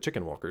necessarily the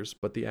chicken walkers,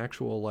 but the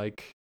actual,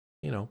 like,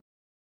 you know,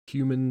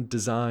 human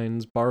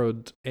designs,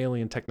 borrowed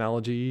alien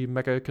technology,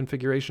 mecha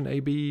configuration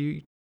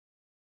AB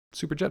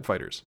super jet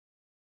fighters.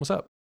 What's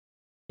up?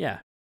 Yeah.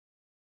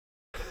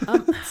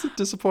 It's a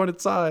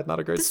disappointed side, not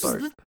a great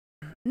start.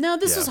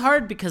 This was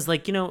hard because,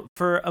 like, you know,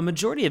 for a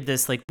majority of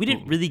this, like, we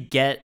didn't really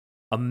get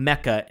a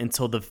mecha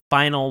until the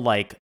final,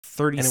 like,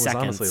 30 seconds. And it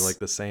was honestly, like,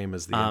 the same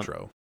as the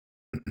intro.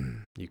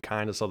 You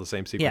kind of saw the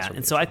same sequence. Yeah,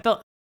 and so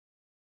intro.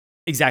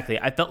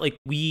 I felt like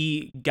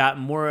we got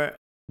more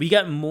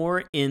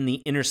in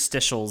the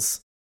interstitials,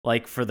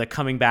 like, for the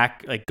coming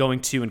back, like, going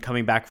to and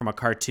coming back from a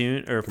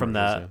cartoon, or from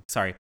the,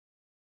 sorry.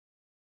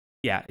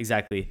 Yeah,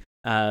 exactly.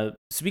 So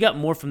we got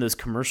more from those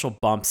commercial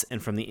bumps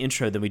and from the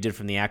intro than we did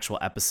from the actual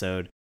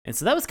episode. And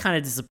so that was kind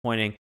of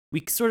disappointing.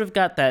 We sort of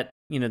got that,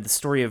 you know, the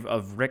story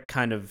of Rick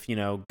kind of, you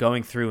know,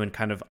 going through and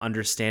kind of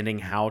understanding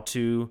how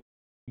to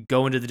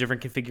go into the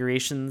different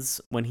configurations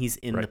when he's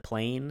in the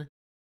plane,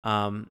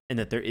 and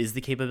that there is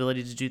the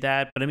capability to do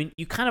that. But I mean,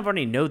 you kind of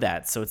already know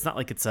that, so it's not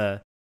like it's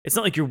not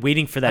like you're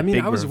waiting for that big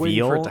reveal. I was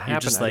waiting for it to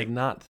happen. Just, I like, did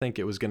not think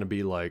it was going to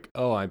be like,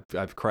 oh,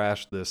 I've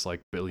crashed this like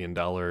 $1 billion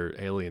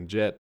alien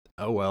jet.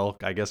 Oh, well,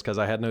 I guess because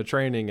I had no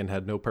training and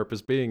had no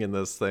purpose being in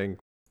this thing,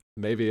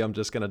 maybe I'm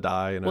just going to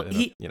die. You know,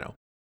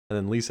 and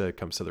then Lisa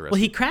comes to the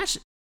rescue. He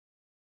crashes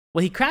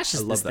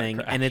this thing,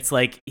 crash. And it's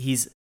like it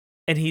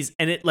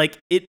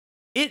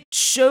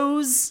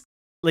shows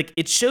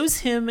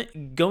him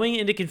going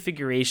into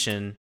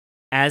configuration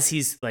as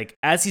he's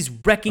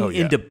wrecking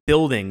into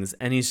buildings,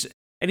 and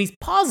he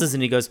pauses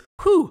and he goes,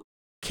 "Whew,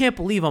 can't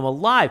believe I'm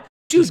alive,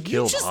 dude!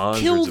 You just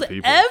killed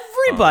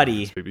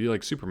everybody." You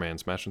like Superman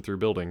smashing through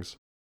buildings.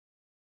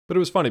 But it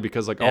was funny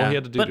because like all he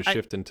had to do to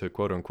shift into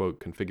quote unquote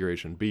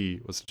configuration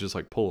B was to just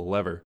like pull a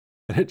lever,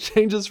 and it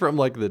changes from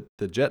like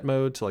the jet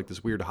mode to like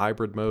this weird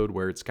hybrid mode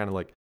where it's kind of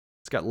like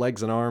it's got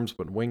legs and arms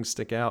but wings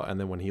stick out, and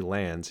then when he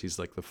lands he's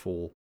like the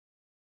full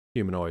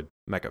humanoid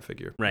mecha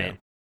figure. Right. Yeah.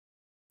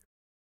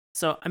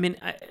 So I mean,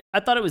 I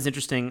thought it was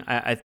interesting.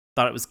 I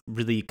thought it was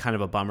really kind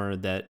of a bummer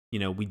that, you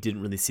know, we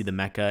didn't really see the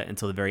mecha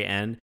until the very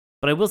end.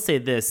 But I will say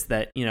this,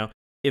 that, you know,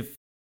 if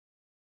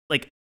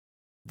like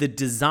the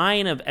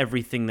design of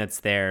everything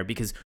that's there,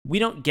 because we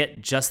don't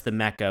get just the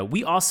mecha,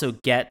 we also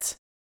get,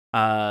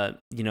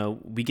 you know,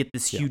 we get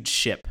this huge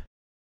ship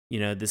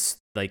this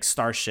like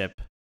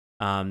starship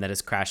that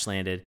has crash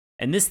landed.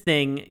 And this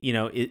thing,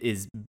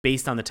 is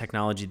based on the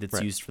technology that's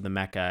Right. used for the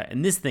mecha.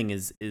 And this thing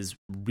is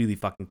really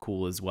fucking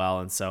cool as well.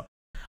 And so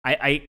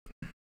I'm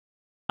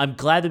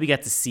glad that we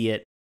got to see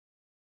it.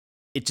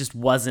 It just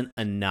wasn't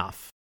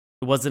enough.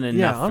 It wasn't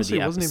enough honestly, for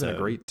the it wasn't even a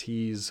episode. great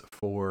tease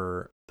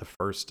for the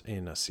first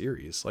in a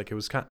series. Like, it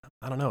was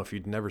I don't know if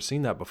you'd never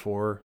seen that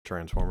before,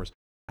 Transformers.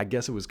 I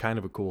guess it was kind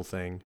of a cool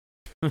thing.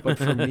 But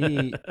for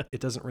me, it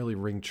doesn't really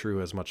ring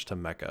true as much to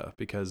mecha,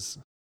 because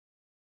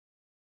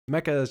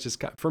mecha is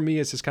just, for me,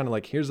 it's just kind of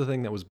like, here's the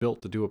thing that was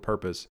built to do a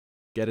purpose.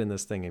 Get in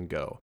this thing and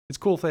go. It's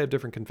cool if they have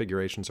different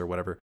configurations or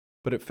whatever,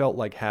 but it felt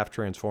like half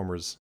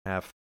Transformers,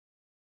 half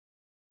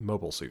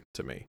mobile suit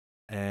to me.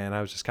 And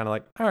I was just kind of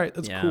like, all right,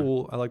 that's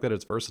cool. I like that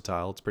it's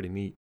versatile. It's pretty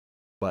neat.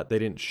 But they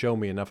didn't show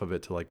me enough of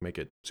it to like make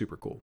it super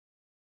cool.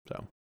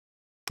 So,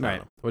 I don't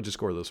know. What'd you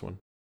score this one?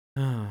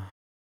 I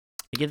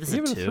give this a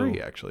 2. A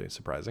 3, actually.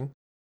 Surprising.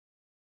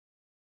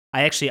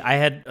 I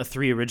had a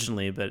 3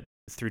 originally, but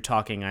through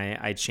talking,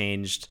 I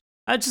changed.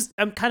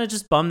 I'm kind of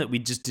just bummed that we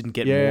just didn't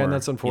get more. Yeah, and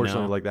that's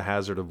unfortunately like the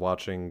hazard of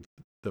watching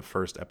the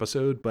first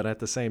episode. But at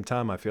the same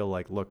time, I feel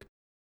like, look,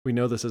 we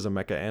know this is a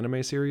mecha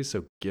anime series,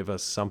 so give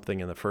us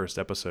something in the first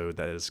episode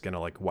that is going to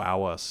like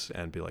wow us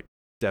and be like,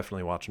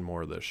 definitely watching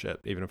more of this shit,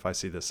 even if I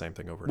see the same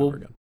thing over and over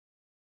again.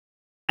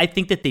 I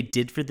think that they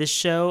did for this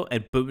show,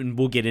 but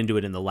we'll get into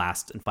it in the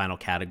last and final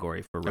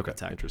category for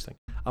Rokotech. Okay, interesting.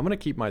 I'm going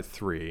to keep my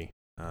 3,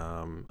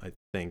 I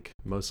think,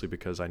 mostly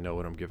because I know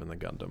what I'm giving the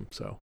Gundam.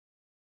 So,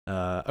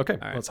 okay,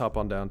 right. Let's hop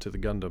on down to the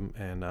Gundam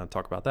and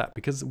talk about that,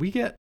 because we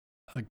get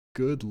a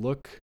good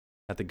look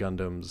at the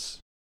Gundams,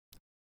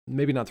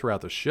 maybe not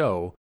throughout the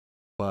show,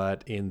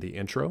 but in the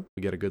intro,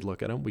 we get a good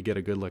look at them. We get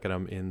a good look at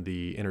them in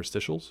the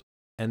interstitials,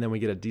 and then we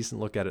get a decent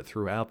look at it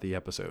throughout the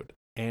episode.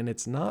 And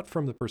it's not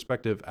from the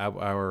perspective of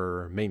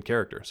our main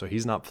character. So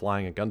he's not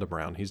flying a Gundam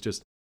around. He's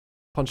just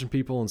punching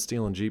people and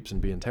stealing Jeeps and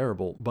being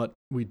terrible. But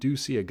we do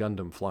see a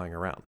Gundam flying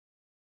around.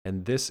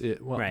 And this is,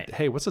 right.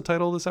 Hey, what's the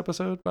title of this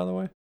episode, by the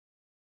way?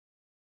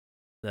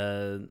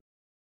 The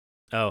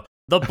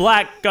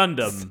Black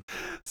Gundam.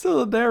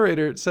 So the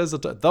narrator says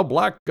the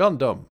Black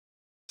Gundam.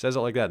 Says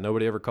it like that.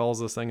 Nobody ever calls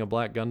this thing a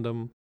Black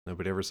Gundam.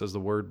 Nobody ever says the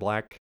word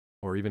black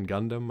or even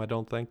Gundam, I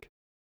don't think.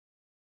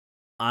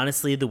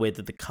 Honestly, the way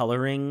that the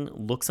coloring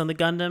looks on the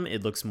Gundam,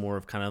 it looks more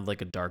of kind of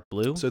like a dark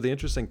blue. So the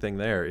interesting thing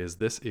there is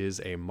this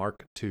is a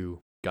Mark II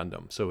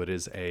Gundam. So it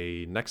is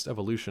a next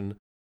evolution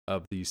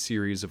of the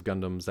series of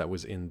Gundams that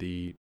was in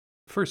the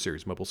first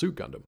series, Mobile Suit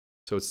Gundam.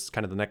 So it's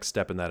kind of the next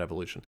step in that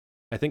evolution.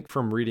 I think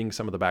from reading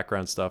some of the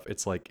background stuff,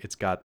 it's like it's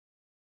got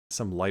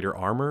some lighter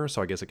armor,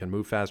 so I guess it can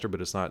move faster, but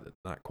it's not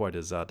quite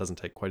as doesn't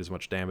take quite as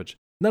much damage.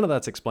 None of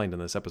that's explained in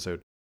this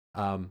episode.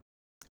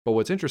 But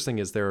what's interesting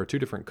is there are 2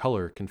 different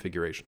color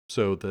configurations.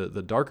 So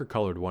the darker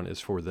colored one is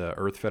for the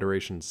Earth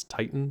Federation's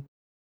Titan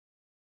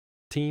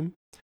team,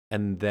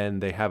 and then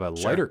they have a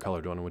lighter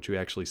colored one, which we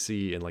actually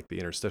see in like the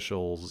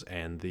interstitials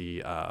and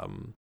the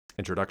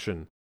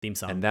introduction theme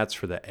song, and that's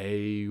for the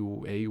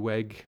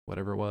AWEG,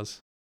 whatever it was.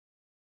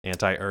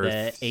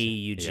 Anti-Earth.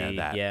 The AUG, yeah,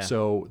 that. Yeah.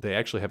 So they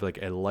actually have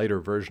like a lighter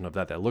version of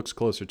that looks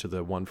closer to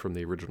the one from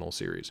the original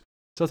series.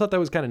 So I thought that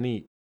was kind of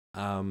neat.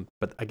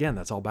 But again,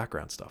 that's all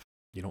background stuff.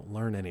 You don't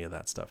learn any of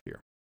that stuff here.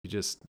 You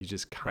just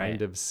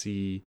kind of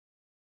see.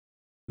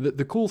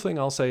 The cool thing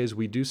I'll say is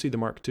we do see the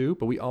Mark II,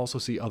 but we also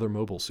see other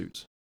mobile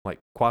suits. Like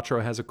Quattro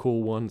has a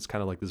cool one. It's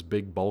kind of like this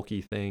big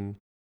bulky thing,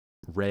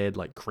 red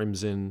like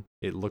crimson.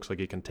 It looks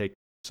like it can take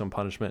some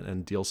punishment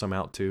and deal some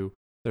out too.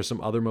 There's some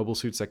other mobile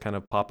suits that kind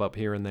of pop up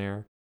here and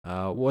there.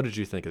 What did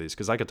you think of these?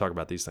 Because I could talk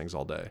about these things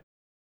all day.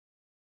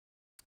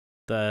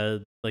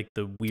 The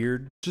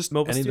weird just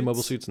mobile any suits? of the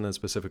mobile suits, and then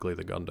specifically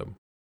the Gundam.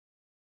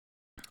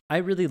 I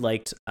really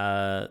liked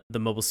the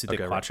mobile suit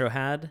that Quattro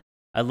had.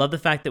 I love the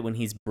fact that when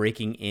he's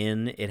breaking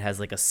in, it has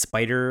like a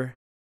spider,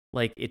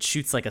 like it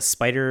shoots like a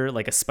spider,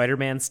 like a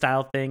Spider-Man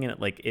style thing,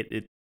 and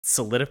it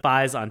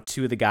solidifies on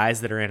 2 of the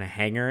guys that are in a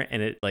hangar,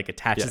 and it like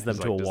attaches them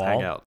to a wall.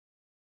 Hang out.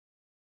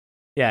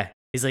 Yeah,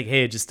 he's like,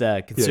 hey, just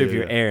conserve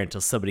your air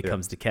until somebody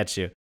comes to catch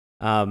you.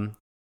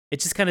 It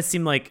just kind of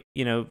seemed like,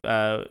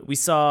 we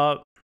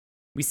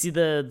see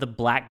the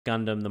Black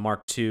Gundam, the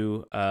Mark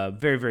II,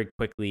 very, very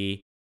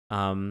quickly.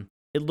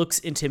 It looks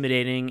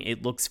intimidating.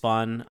 It looks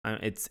fun.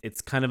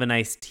 It's kind of a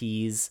nice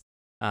tease.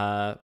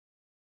 But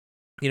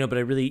you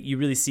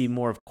really see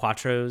more of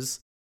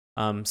Quattro's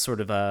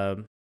sort of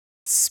a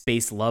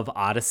space love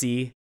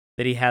odyssey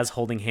that he has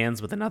holding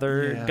hands with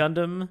another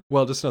Gundam.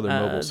 Well, just another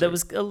mobile suit. That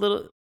was a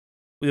little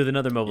with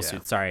another mobile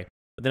suit. Sorry,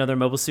 with another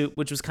mobile suit,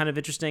 which was kind of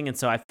interesting. And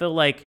so I feel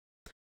like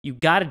you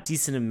got a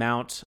decent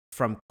amount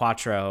from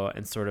Quattro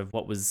and sort of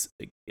what was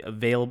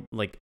available,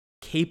 like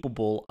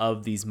capable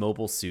of these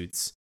mobile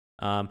suits.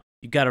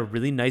 You got a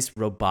really nice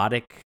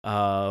robotic,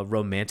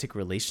 romantic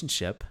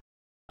relationship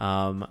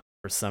for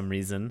some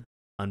reason,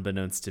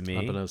 unbeknownst to me.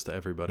 Unbeknownst to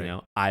everybody.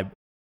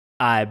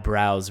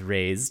 Eyebrows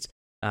raised.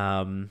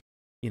 So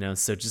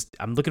just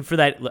I'm looking for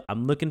that.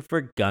 I'm looking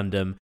for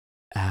Gundam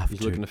after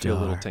You're looking to feel a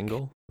little dark.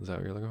 tingle? Is that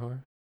what you're looking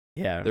for?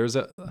 Yeah. There's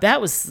a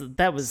That was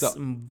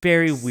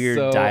very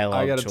weird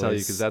dialogue I got to choice. tell you,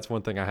 because that's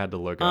one thing I had to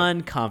look up.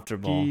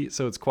 Uncomfortable.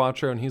 So it's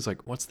Quattro, and he's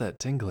like, "What's that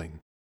tingling?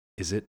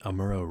 Is it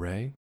Amuro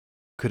Ray?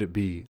 Could it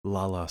be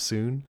Lala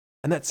Soon?"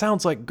 And that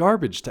sounds like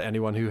garbage to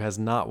anyone who has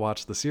not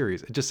watched the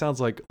series. It just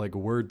sounds like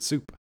word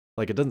soup.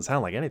 Like, it doesn't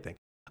sound like anything.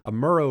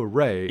 Amuro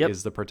Ray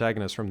is the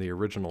protagonist from the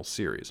original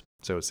series.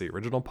 So it's the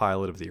original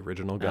pilot of the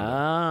original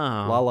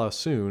Gundam. Oh. Lala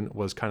Soon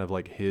was kind of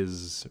like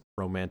his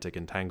romantic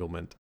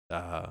entanglement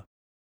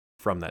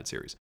from that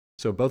series.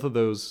 So both of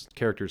those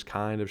characters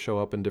kind of show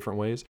up in different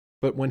ways.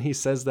 But when he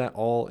says that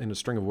all in a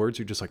string of words,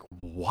 you're just like,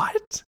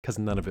 what? Because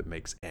none of it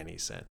makes any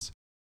sense.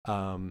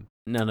 None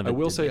of it. I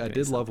will say make I any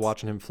did love sense.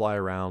 watching him fly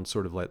around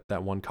sort of like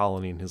that one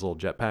colony in his little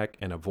jetpack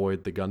and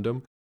avoid the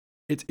Gundam.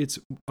 It's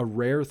a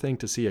rare thing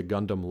to see a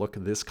Gundam look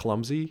this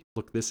clumsy,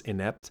 look this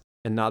inept,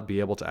 and not be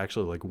able to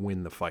actually like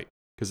win the fight.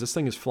 Because this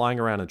thing is flying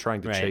around and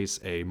trying to chase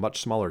a much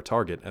smaller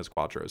target, as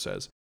Quattro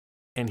says.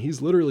 And he's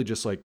literally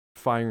just like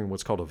firing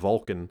what's called a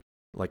Vulcan,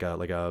 like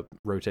a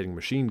rotating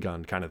machine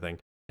gun kind of thing,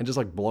 and just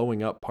like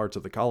blowing up parts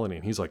of the colony.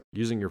 And he's like,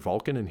 using your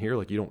Vulcan in here,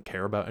 like you don't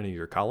care about any of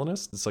your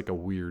colonists. It's like a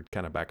weird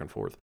kind of back and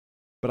forth.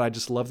 But I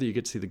just love that you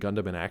get to see the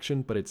Gundam in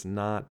action, but it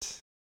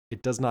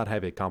does not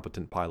have a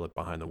competent pilot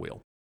behind the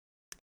wheel.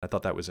 I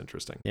thought that was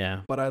interesting.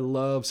 Yeah. But I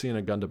love seeing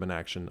a Gundam in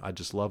action. I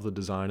just love the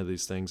design of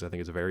these things. I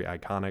think it's very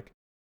iconic.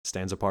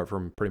 Stands apart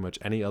from pretty much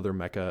any other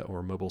mecha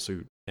or mobile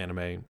suit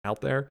anime out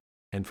there.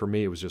 And for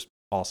me, it was just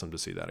awesome to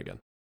see that again.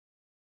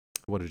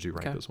 What did you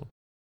rank this one?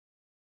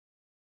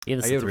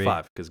 I gave it a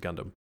 5 because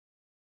Gundam.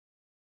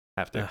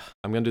 Have to.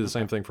 I'm gonna do the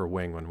same thing for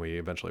Wing when we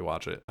eventually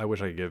watch it. I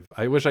wish I could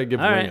give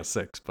Wing a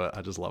 6, but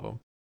I just love him.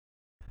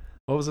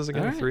 What was this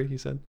again? A 3? He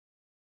said.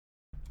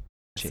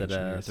 I said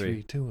a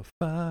 3 to a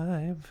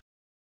 5.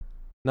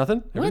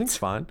 Nothing. Everything's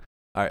fine.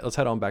 All right, let's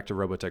head on back to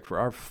Robotech for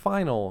our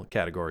final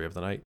category of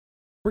the night.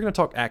 We're gonna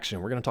talk action.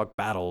 We're gonna talk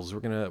battles. We're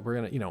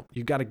gonna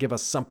you got to give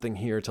us something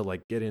here to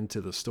like get into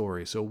the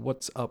story. So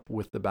what's up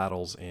with the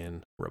battles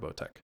in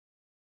Robotech?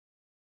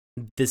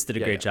 This did a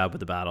great job with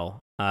the battle.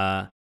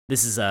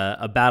 This is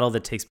a battle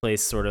that takes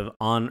place sort of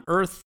on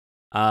Earth.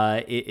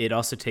 It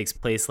also takes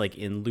place like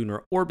in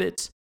lunar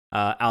orbit,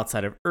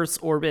 outside of Earth's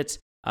orbit.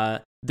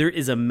 There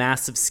is a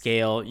massive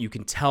scale. You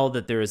can tell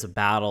that there is a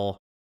battle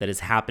that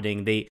is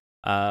happening. They,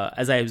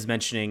 as I was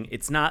mentioning,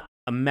 it's not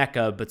a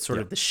mecha, but sort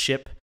of the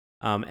ship.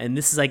 And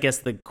this is, I guess,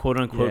 the quote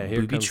unquote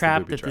booby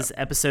trap that this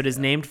episode is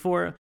named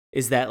for.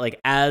 Is that like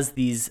as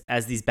these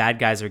bad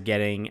guys are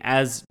getting,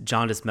 as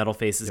Jaundice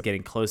Metalface is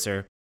getting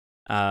closer,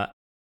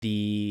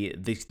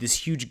 this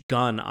huge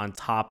gun on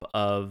top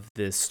of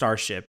the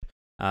starship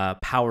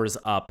powers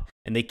up,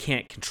 and they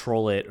can't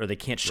control it or they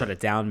can't shut it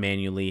down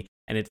manually,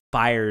 and it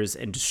fires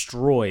and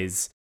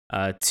destroys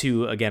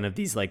two again of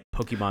these like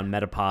Pokemon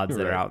metapods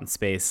that are out in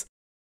space.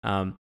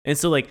 And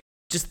so like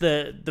just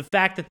the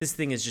fact that this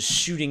thing is just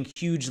shooting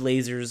huge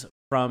lasers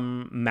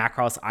from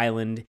Macross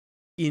Island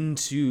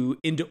into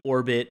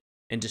orbit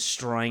and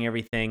destroying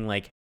everything,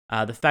 like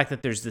the fact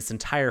that there's this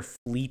entire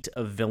fleet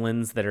of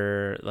villains that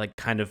are like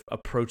kind of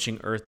approaching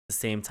Earth at the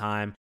same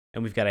time,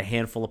 and we've got a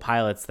handful of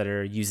pilots that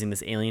are using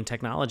this alien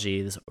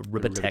technology, this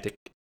Robotech,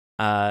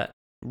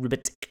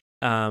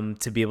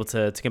 to be able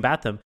to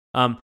combat them.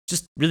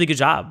 Just really good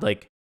job.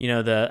 Like, you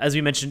know, as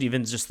we mentioned,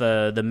 even just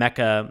the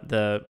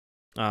mecha,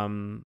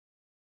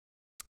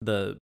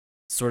 the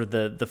sort of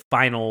the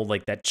final,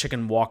 like that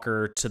chicken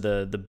walker to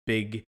the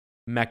big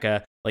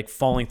mecha, like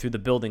falling through the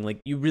building. Like,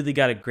 you really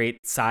got a great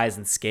size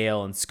and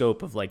scale and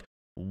scope of like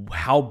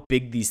how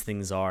big these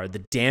things are,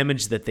 the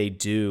damage that they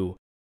do,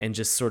 and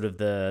just sort of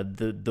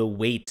the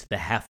weight, the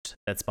heft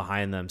that's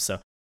behind them. So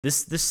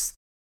this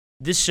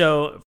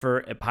show, for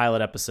a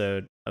pilot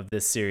episode of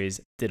this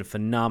series, did a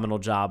phenomenal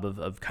job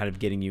of kind of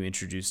getting you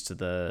introduced to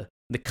the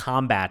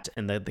combat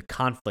and the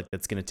conflict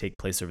that's going to take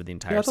place over the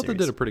entire series. I thought they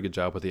did a pretty good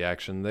job with the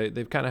action.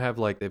 They've kind of have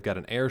like, they've got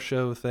an air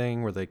show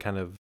thing where they kind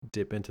of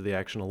dip into the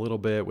action a little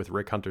bit, with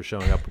Rick Hunter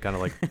showing up and kind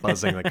of like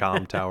buzzing the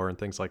comm tower and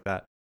things like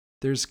that.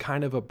 There's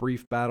kind of a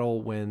brief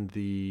battle when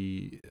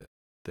the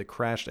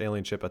crashed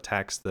alien ship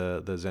attacks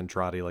the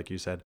Zentradi, like you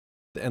said.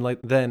 And like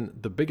then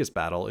the biggest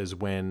battle is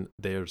when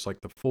there's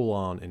like the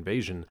full-on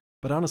invasion.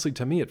 But honestly,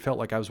 to me, it felt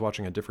like I was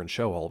watching a different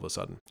show all of a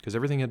sudden, because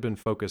everything had been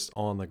focused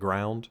on the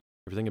ground.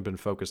 Everything had been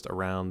focused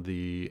around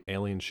the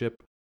alien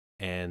ship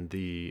and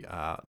the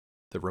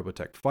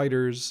Robotech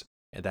fighters,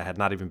 and that had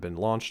not even been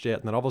launched yet.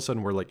 And then all of a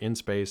sudden we're like in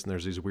space, and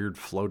there's these weird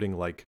floating,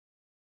 like,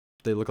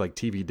 they look like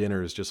TV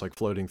dinners just like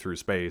floating through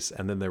space.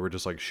 And then they were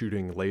just like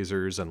shooting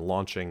lasers and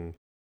launching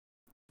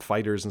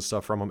fighters and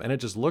stuff from them. And it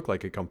just looked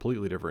like a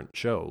completely different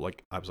show.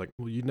 Like, I was like,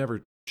 well, you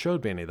never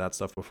showed me any of that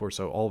stuff before.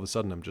 So all of a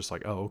sudden I'm just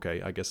like, oh,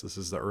 okay, I guess this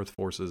is the Earth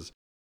forces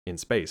in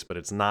space, but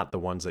it's not the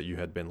ones that you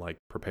had been like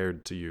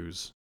prepared to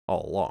use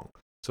all along.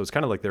 So it's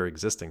kind of like their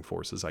existing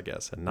forces, I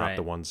guess, and not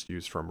the ones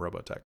used from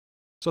Robotech.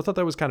 So I thought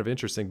that was kind of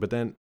interesting. But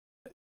then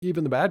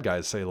even the bad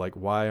guys say, like,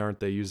 why aren't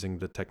they using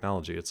the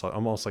technology? It's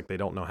almost like they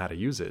don't know how to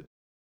use it.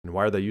 And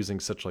why are they using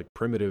such like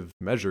primitive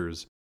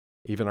measures?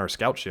 Even our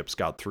scout ships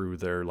got through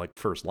their like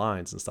first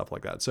lines and stuff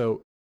like that.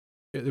 So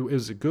it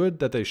was good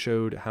that they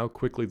showed how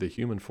quickly the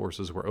human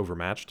forces were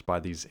overmatched by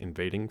these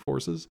invading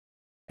forces,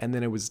 and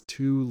then it was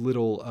too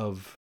little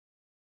of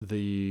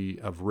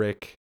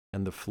Rick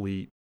and the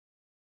fleet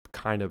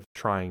kind of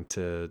trying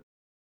to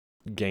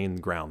gain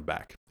ground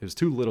back. It was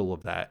too little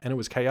of that, and it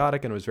was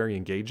chaotic, and it was very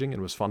engaging, and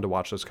it was fun to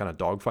watch those kind of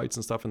dogfights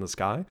and stuff in the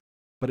sky,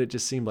 but it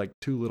just seemed like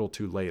too little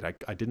too late.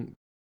 I didn't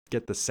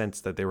get the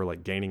sense that they were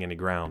like gaining any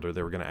ground or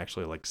they were going to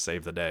actually like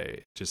save the day.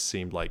 It just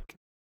seemed like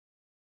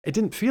it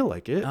didn't feel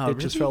like it. Oh, it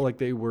just felt like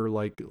they were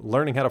like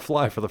learning how to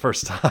fly for the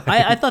first time.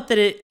 I thought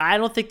that I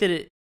don't think that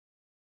it,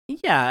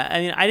 yeah,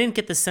 I mean, I didn't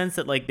get the sense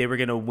that like they were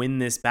going to win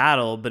this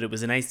battle, but it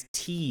was a nice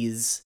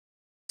tease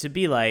to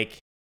be like,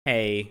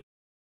 hey,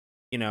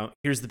 you know,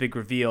 here's the big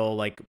reveal,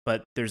 like,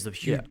 but there's a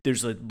huge,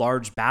 there's a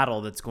large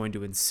battle that's going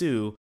to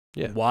ensue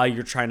while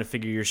you're trying to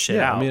figure your shit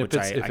out. I mean, which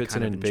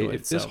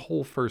if this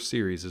whole first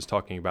series is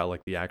talking about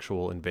like the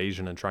actual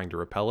invasion and trying to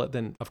repel it,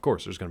 then of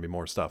course there's going to be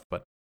more stuff.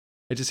 But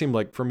it just seemed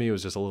like for me it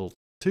was just a little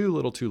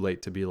too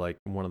late to be like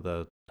one of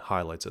the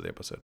highlights of the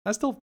episode. I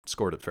still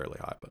scored it fairly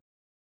high, but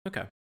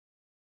okay.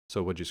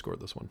 So what'd you score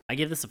this one? I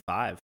gave this a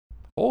 5.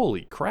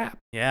 Holy crap!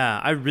 Yeah,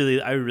 I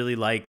really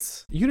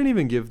liked. You didn't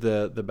even give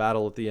the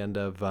battle at the end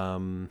of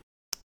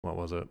what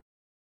was it?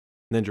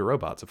 Ninja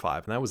Robots a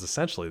 5, and that was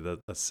essentially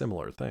a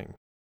similar thing.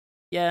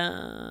 Yeah,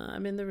 I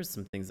mean there was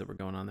some things that were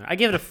going on there. I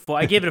gave it a 4.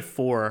 I gave it a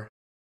 4.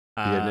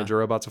 You gave Ninja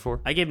Robots a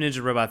 4? I gave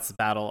Ninja Robots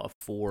Battle a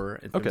 4.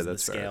 In terms okay, of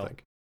that's the fair. scale. I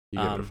think you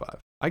gave it a 5.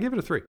 I gave it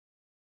a 3.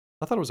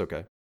 I thought it was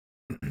okay.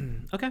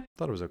 Okay.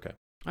 Thought it was okay.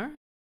 All right.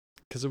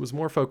 Because it was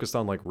more focused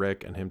on like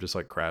Rick and him just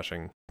like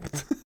crashing.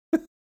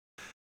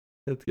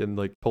 And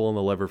like pulling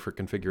the lever for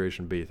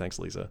configuration B. Thanks,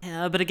 Lisa.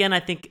 Yeah, but again,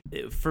 I think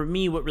for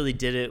me, what really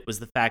did it was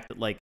the fact that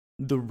like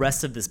the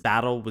rest of this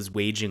battle was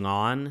waging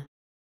on,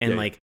 and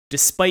like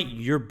despite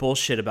your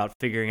bullshit about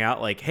figuring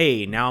out like,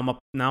 hey, now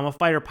I'm a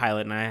fighter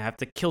pilot and I have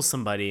to kill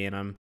somebody and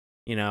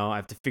I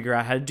have to figure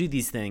out how to do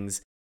these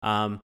things.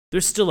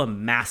 There's still a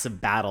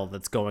massive battle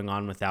that's going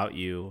on without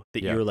you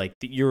that you're like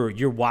that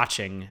you're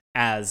watching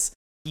as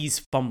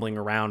he's fumbling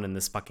around in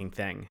this fucking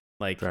thing.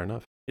 Like, fair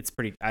enough. It's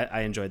pretty.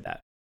 I enjoyed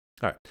that.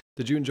 All right.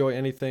 Did you enjoy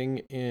anything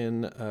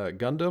in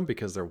Gundam?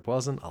 Because there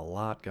wasn't a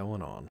lot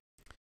going on.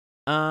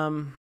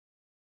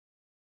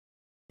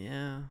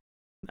 Yeah.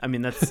 I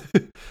mean that's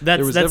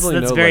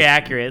very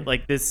accurate.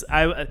 Like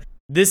I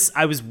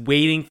was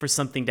waiting for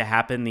something to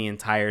happen the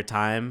entire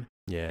time.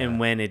 Yeah. And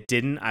when it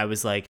didn't, I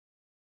was like,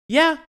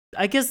 yeah,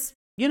 I guess,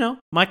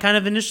 my kind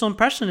of initial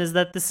impression is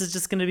that this is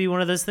just going to be one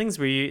of those things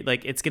where you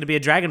like it's going to be a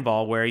Dragon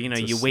Ball where, you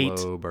wait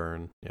slow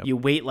burn. Yep. You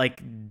wait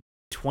like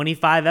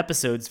 25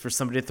 episodes for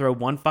somebody to throw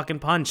one fucking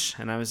punch,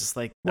 and I was just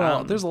like,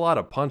 well, there's a lot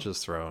of punches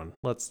thrown.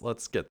 Let's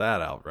get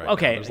that out right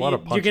okay, now. There's a lot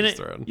of punches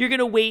thrown. You're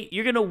gonna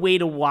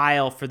wait a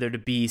while for there to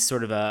be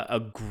sort of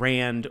a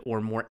grand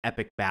or more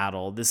epic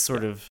battle. This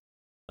sort of,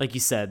 like you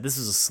said, this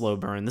was a slow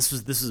burn. This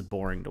was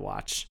boring to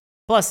watch.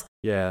 Plus,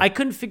 I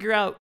couldn't figure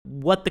out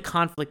what the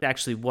conflict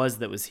actually was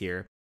that was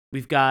here.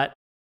 We got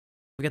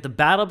the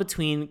battle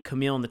between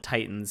Camille and the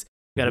Titans.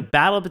 We got a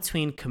battle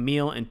between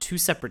Camille and 2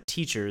 separate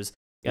teachers.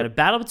 Got a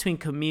battle between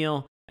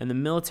Camille and the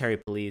military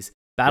police,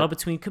 battle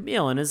between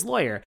Camille and his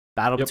lawyer,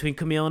 battle between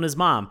Camille and his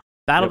mom,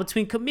 battle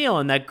between Camille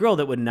and that girl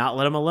that would not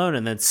let him alone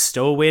and then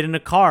stow away in a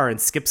car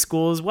and skip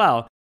school as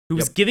well, who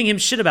was giving him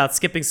shit about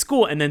skipping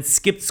school and then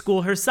skipped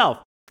school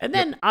herself. And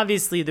then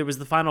obviously there was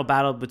the final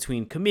battle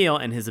between Camille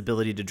and his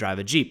ability to drive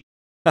a Jeep.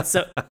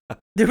 So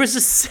there was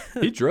just...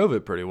 He drove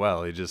it pretty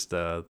well. He just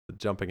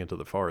jumping into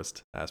the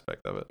forest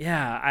aspect of it.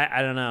 Yeah,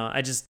 I don't know.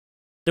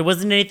 There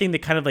wasn't anything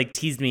that kind of like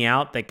teased me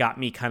out that got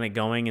me kind of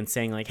going and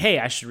saying like, hey,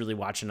 I should really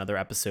watch another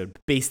episode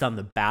based on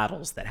the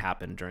battles that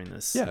happened during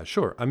this. Yeah,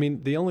 sure. I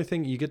mean, the only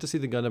thing, you get to see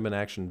the Gundam in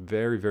action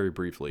very, very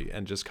briefly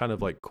and just kind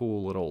of like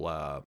cool little,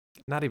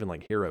 not even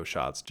like hero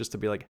shots, just to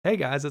be like, hey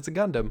guys, it's a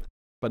Gundam,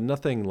 but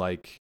nothing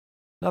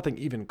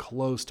even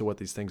close to what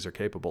these things are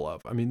capable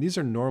of. I mean, these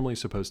are normally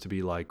supposed to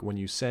be like when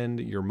you send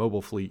your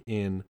mobile fleet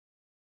in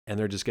and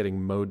they're just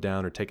getting mowed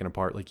down or taken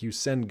apart, like you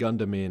send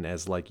Gundam in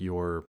as like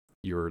your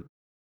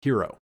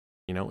hero,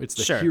 it's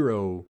the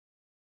hero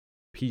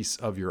piece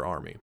of your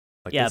army.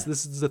 Like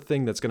this is the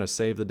thing that's going to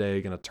save the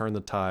day, going to turn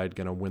the tide,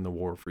 going to win the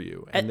war for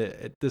you.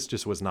 And this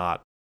just was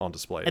not on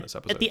display in this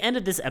episode. At the end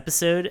of this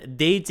episode,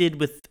 they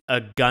did with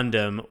a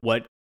Gundam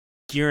what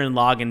Gurren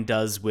Lagann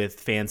does with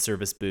fan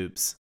service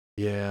boobs.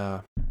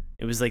 Yeah.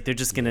 It was like they're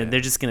just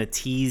gonna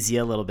tease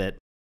you a little bit.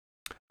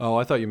 Oh,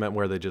 I thought you meant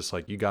where they just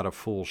like you got a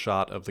full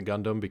shot of the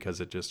Gundam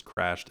because it just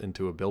crashed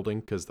into a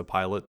building because the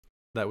pilot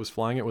that was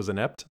flying it was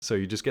inept, so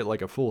you just get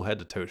like a full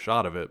head-to-toe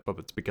shot of it, but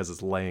it's because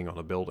it's laying on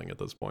a building at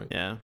this point.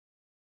 Yeah.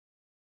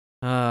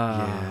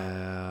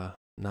 Yeah,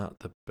 not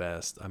the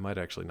best. I might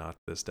actually knock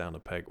this down a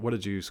peg. What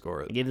did you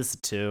score it? I gave this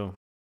a 2.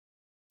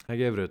 I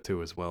gave it a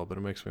 2 as well, but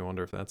it makes me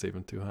wonder if that's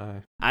even too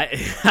high.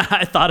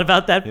 I thought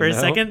about that for a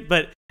second,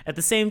 but at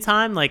the same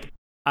time, like,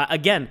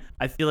 again,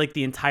 I feel like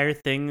the entire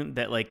thing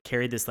that like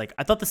carried this, like,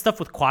 I thought the stuff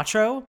with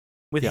Quattro,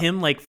 with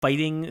him like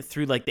fighting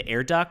through like the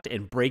air duct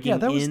and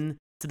breaking in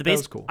to the base.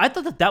 That was cool. I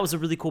thought that was a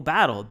really cool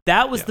battle.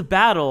 That was the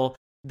battle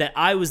that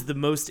I was the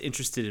most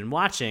interested in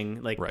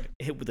watching. Like, Right.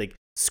 it would like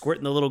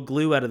squirting the little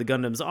glue out of the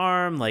Gundam's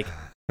arm, like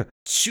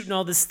shooting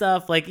all this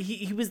stuff. Like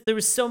there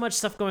was so much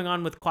stuff going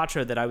on with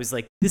Quattro that I was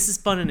like, this is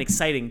fun and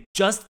exciting.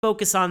 Just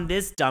focus on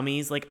this,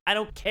 dummies. Like, I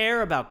don't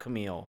care about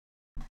Camille.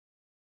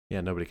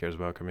 Yeah, nobody cares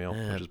about Camille,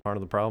 which is part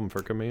of the problem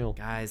for Camille.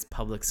 Guys,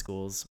 public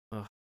schools.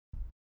 Ugh.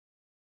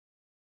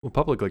 Well,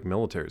 public like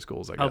military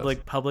schools, I guess.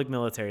 Public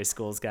military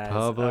schools, guys.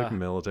 Public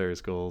military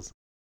schools.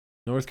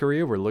 North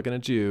Korea, we're looking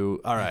at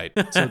you. All right,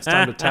 so it's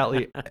time to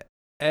tally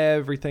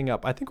everything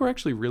up. I think we're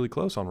actually really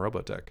close on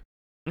Robotech.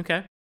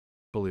 Okay.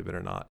 Believe it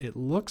or not. It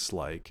looks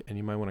like, and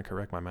you might want to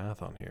correct my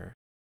math on here,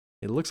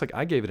 it looks like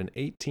I gave it an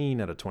 18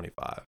 out of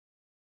 25,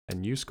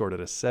 and you scored it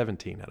a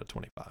 17 out of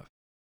 25.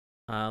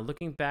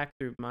 Looking back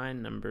through my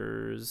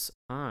numbers,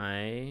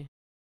 I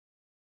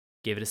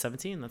gave it a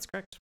 17. That's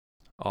correct.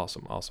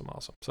 Awesome.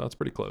 So that's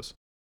pretty close.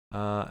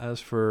 As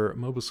for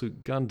Mobile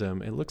Suit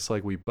Gundam, it looks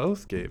like we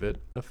both gave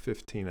it a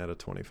 15 out of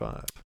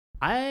 25.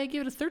 I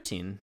gave it a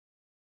 13.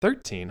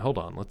 13? Hold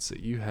on. Let's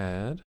see.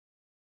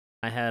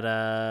 I had,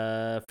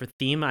 for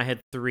theme, I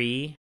had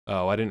 3.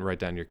 Oh, I didn't write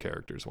down your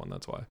characters one.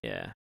 That's why.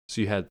 Yeah.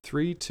 So you had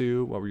 3,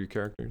 2. What were your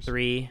characters?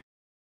 3.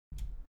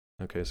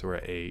 Okay, so we're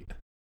at 8.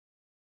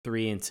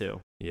 3 and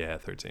 2. Yeah,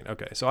 13.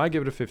 Okay, so I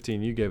gave it a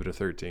 15. You gave it a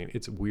 13.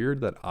 It's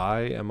weird that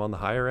I am on the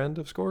higher end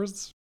of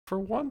scores for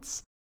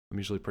once. I'm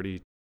usually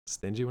pretty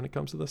stingy when it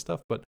comes to this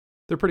stuff, but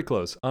they're pretty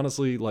close.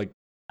 Honestly, like...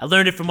 I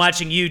learned it from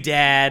watching you,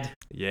 Dad.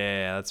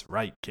 Yeah, that's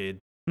right, kid.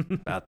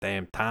 About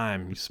damn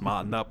time you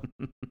smarten up.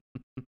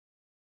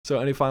 So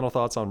any final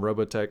thoughts on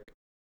Robotech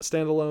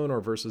standalone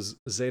or versus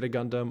Zeta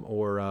Gundam,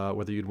 or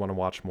whether you'd want to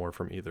watch more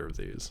from either of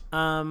these?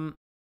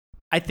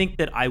 I think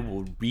that I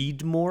will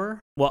read more.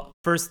 Well,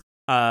 first,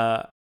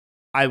 I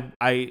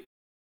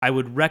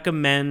would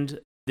recommend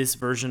this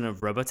version of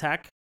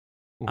Robotech.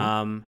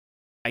 Mm-hmm.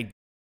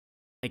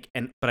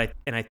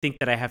 I think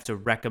that I have to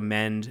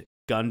recommend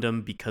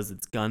Gundam because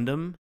it's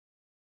Gundam.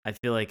 I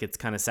feel like it's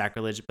kind of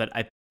sacrilege, but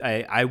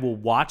I will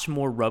watch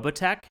more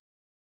Robotech.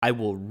 I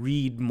will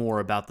read more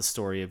about the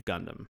story of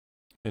Gundam.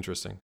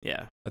 Interesting.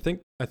 Yeah. I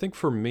think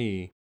for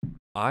me,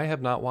 I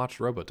have not watched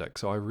Robotech,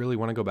 so I really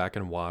want to go back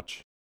and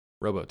watch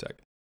Robotech.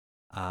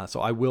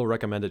 So I will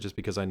recommend it just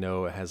because I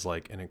know it has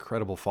like an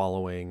incredible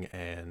following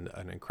and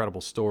an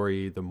incredible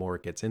story. The more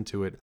it gets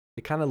into it,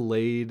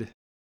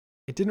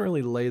 it didn't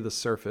really lay the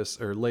surface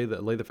or lay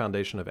the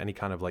foundation of any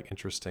kind of like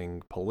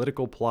interesting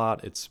political plot.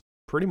 It's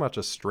pretty much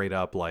a straight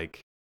up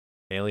like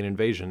alien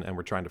invasion and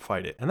we're trying to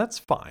fight it. And that's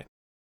fine.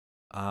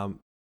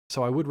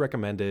 So I would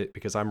recommend it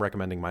because I'm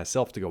recommending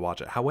myself to go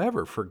watch it.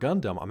 However, for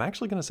Gundam, I'm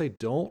actually going to say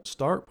don't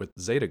start with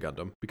Zeta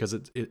Gundam because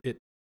it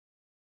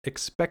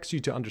expects you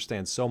to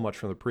understand so much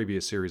from the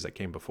previous series that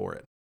came before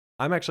it.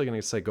 I'm actually going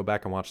to say go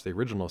back and watch the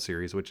original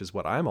series, which is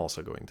what I'm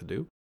also going to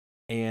do.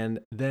 And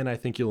then I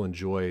think you'll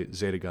enjoy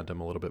Zeta Gundam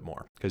a little bit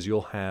more because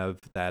you'll have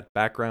that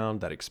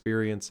background, that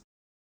experience.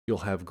 You'll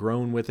have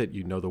grown with it.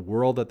 You know the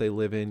world that they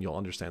live in. You'll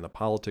understand the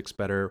politics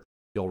better.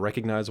 You'll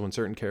recognize when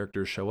certain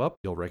characters show up.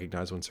 You'll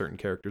recognize when certain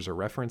characters are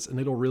referenced. And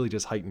it'll really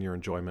just heighten your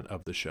enjoyment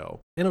of the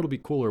show. And it'll be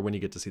cooler when you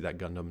get to see that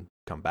Gundam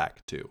come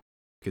back too.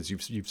 Because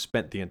you've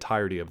spent the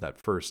entirety of that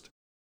first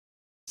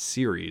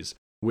series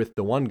with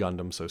the one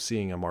Gundam. So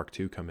seeing a Mark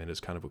II come in is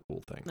kind of a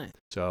cool thing. Nice.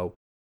 So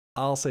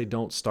I'll say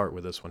don't start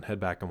with this one. Head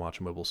back and watch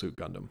Mobile Suit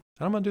Gundam. And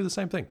I'm going to do the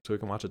same thing so we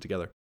can watch it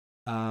together.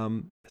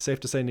 Safe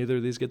to say neither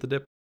of these get the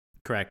dip?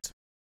 Correct.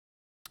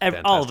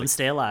 All of them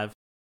stay alive.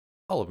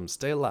 All of them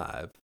stay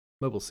alive.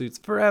 Mobile Suits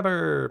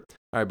forever.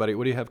 All right, buddy,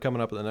 what do you have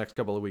coming up in the next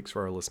couple of weeks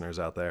for our listeners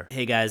out there?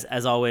 Hey, guys,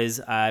 as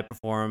always, I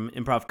perform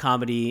improv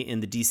comedy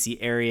in the DC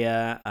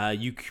area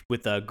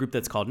with a group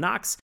that's called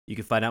Knox. You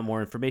can find out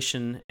more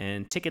information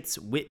and tickets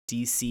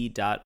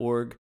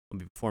witdc.org. We'll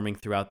be performing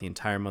throughout the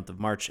entire month of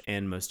March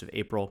and most of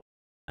April.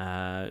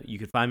 You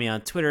can find me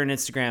on Twitter and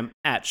Instagram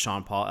at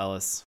Sean Paul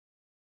Ellis.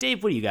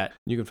 Dave, what do you got?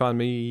 You can find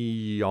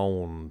me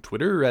on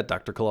Twitter at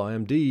Dr.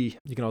 KalawMD.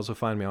 You can also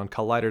find me on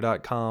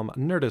Collider.com,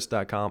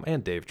 Nerdist.com,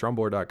 and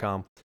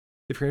DaveTrumbore.com.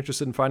 If you're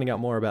interested in finding out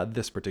more about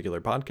this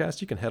particular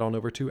podcast, you can head on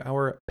over to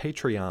our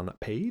Patreon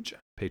page,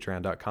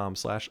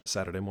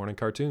 patreon.com/Saturday Morning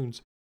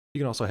Cartoons. You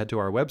can also head to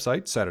our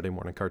website,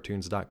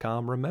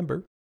 SaturdayMorningCartoons.com.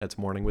 Remember, that's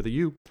morning with a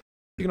U.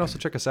 You can also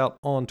check us out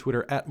on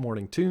Twitter at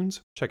MorningTunes.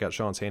 Check out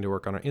Sean's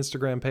handiwork on our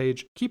Instagram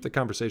page. Keep the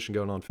conversation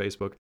going on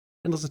Facebook.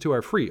 And listen to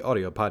our free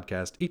audio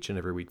podcast each and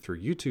every week through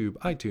YouTube,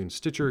 iTunes,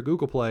 Stitcher,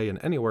 Google Play, and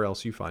anywhere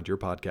else you find your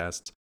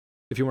podcasts.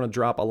 If you want to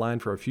drop a line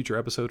for a future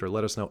episode or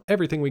let us know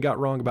everything we got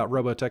wrong about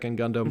Robotech and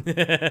Gundam,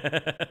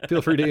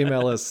 feel free to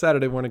email us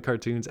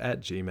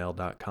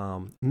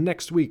SaturdayMorningCartoons@gmail.com.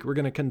 Next week, we're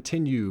going to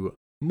continue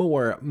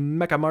more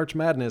Mecha March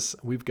Madness.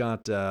 We've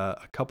got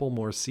a couple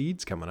more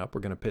seeds coming up.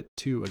 We're going to pit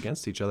 2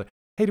 against each other.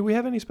 Hey, do we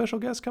have any special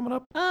guests coming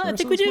up? I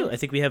think we do. I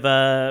think we have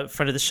a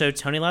friend of the show,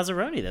 Tony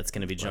Lazzaroni, that's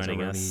going to be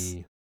joining us.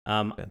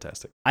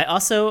 Fantastic. I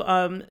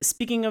also,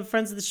 speaking of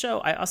friends of the show,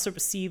 I also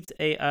received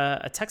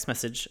a text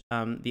message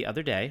the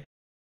other day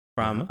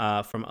from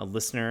a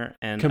listener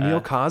and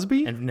Camille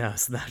Cosby. And no,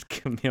 it's not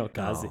Camille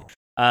Cosby.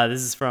 No.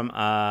 This is from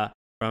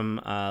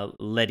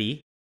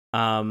Letty,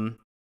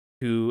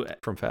 who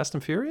From Fast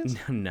and Furious?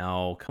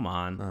 no, come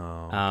on.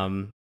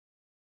 Oh.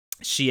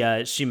 She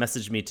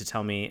messaged me to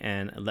tell me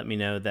and let me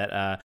know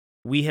that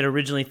we had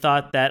originally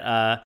thought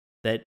that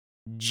that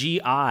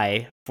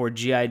GI for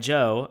GI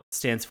Joe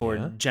stands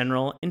for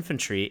General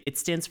Infantry. It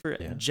stands for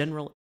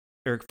General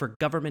or for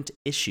Government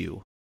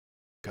Issue.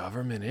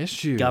 Government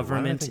Issue.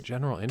 Government. Why do I think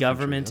General Infantry?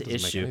 Government that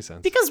doesn't Issue. make any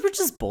sense. Because we're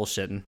just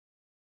bullshitting.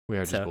 We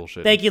are just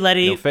bullshitting. Thank you,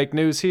 Letty. No fake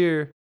news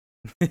here.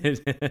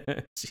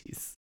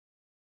 Jeez.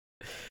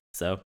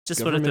 So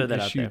just want to throw that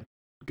out there.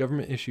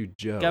 Government Issue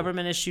Joe.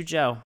 Government Issue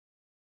Joe.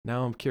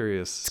 Now I'm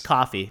curious. It's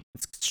coffee.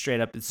 It's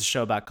straight up. It's a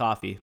show about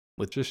coffee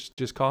with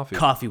just coffee.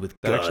 Coffee with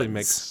that guns. Actually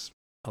makes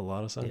a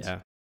lot of sense. Yeah,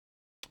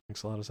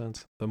 makes a lot of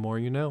sense. The more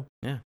you know.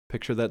 Yeah.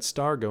 Picture that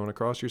star going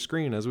across your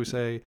screen as we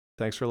say,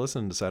 "Thanks for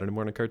listening to Saturday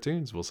Morning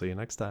Cartoons. We'll see you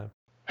next time."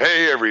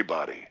 Hey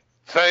everybody!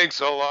 Thanks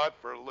a lot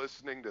for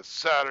listening to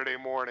Saturday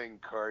Morning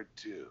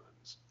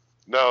Cartoons.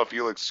 Now, if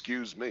you'll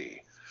excuse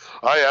me,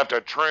 I have to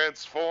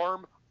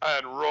transform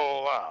and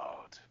roll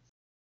out.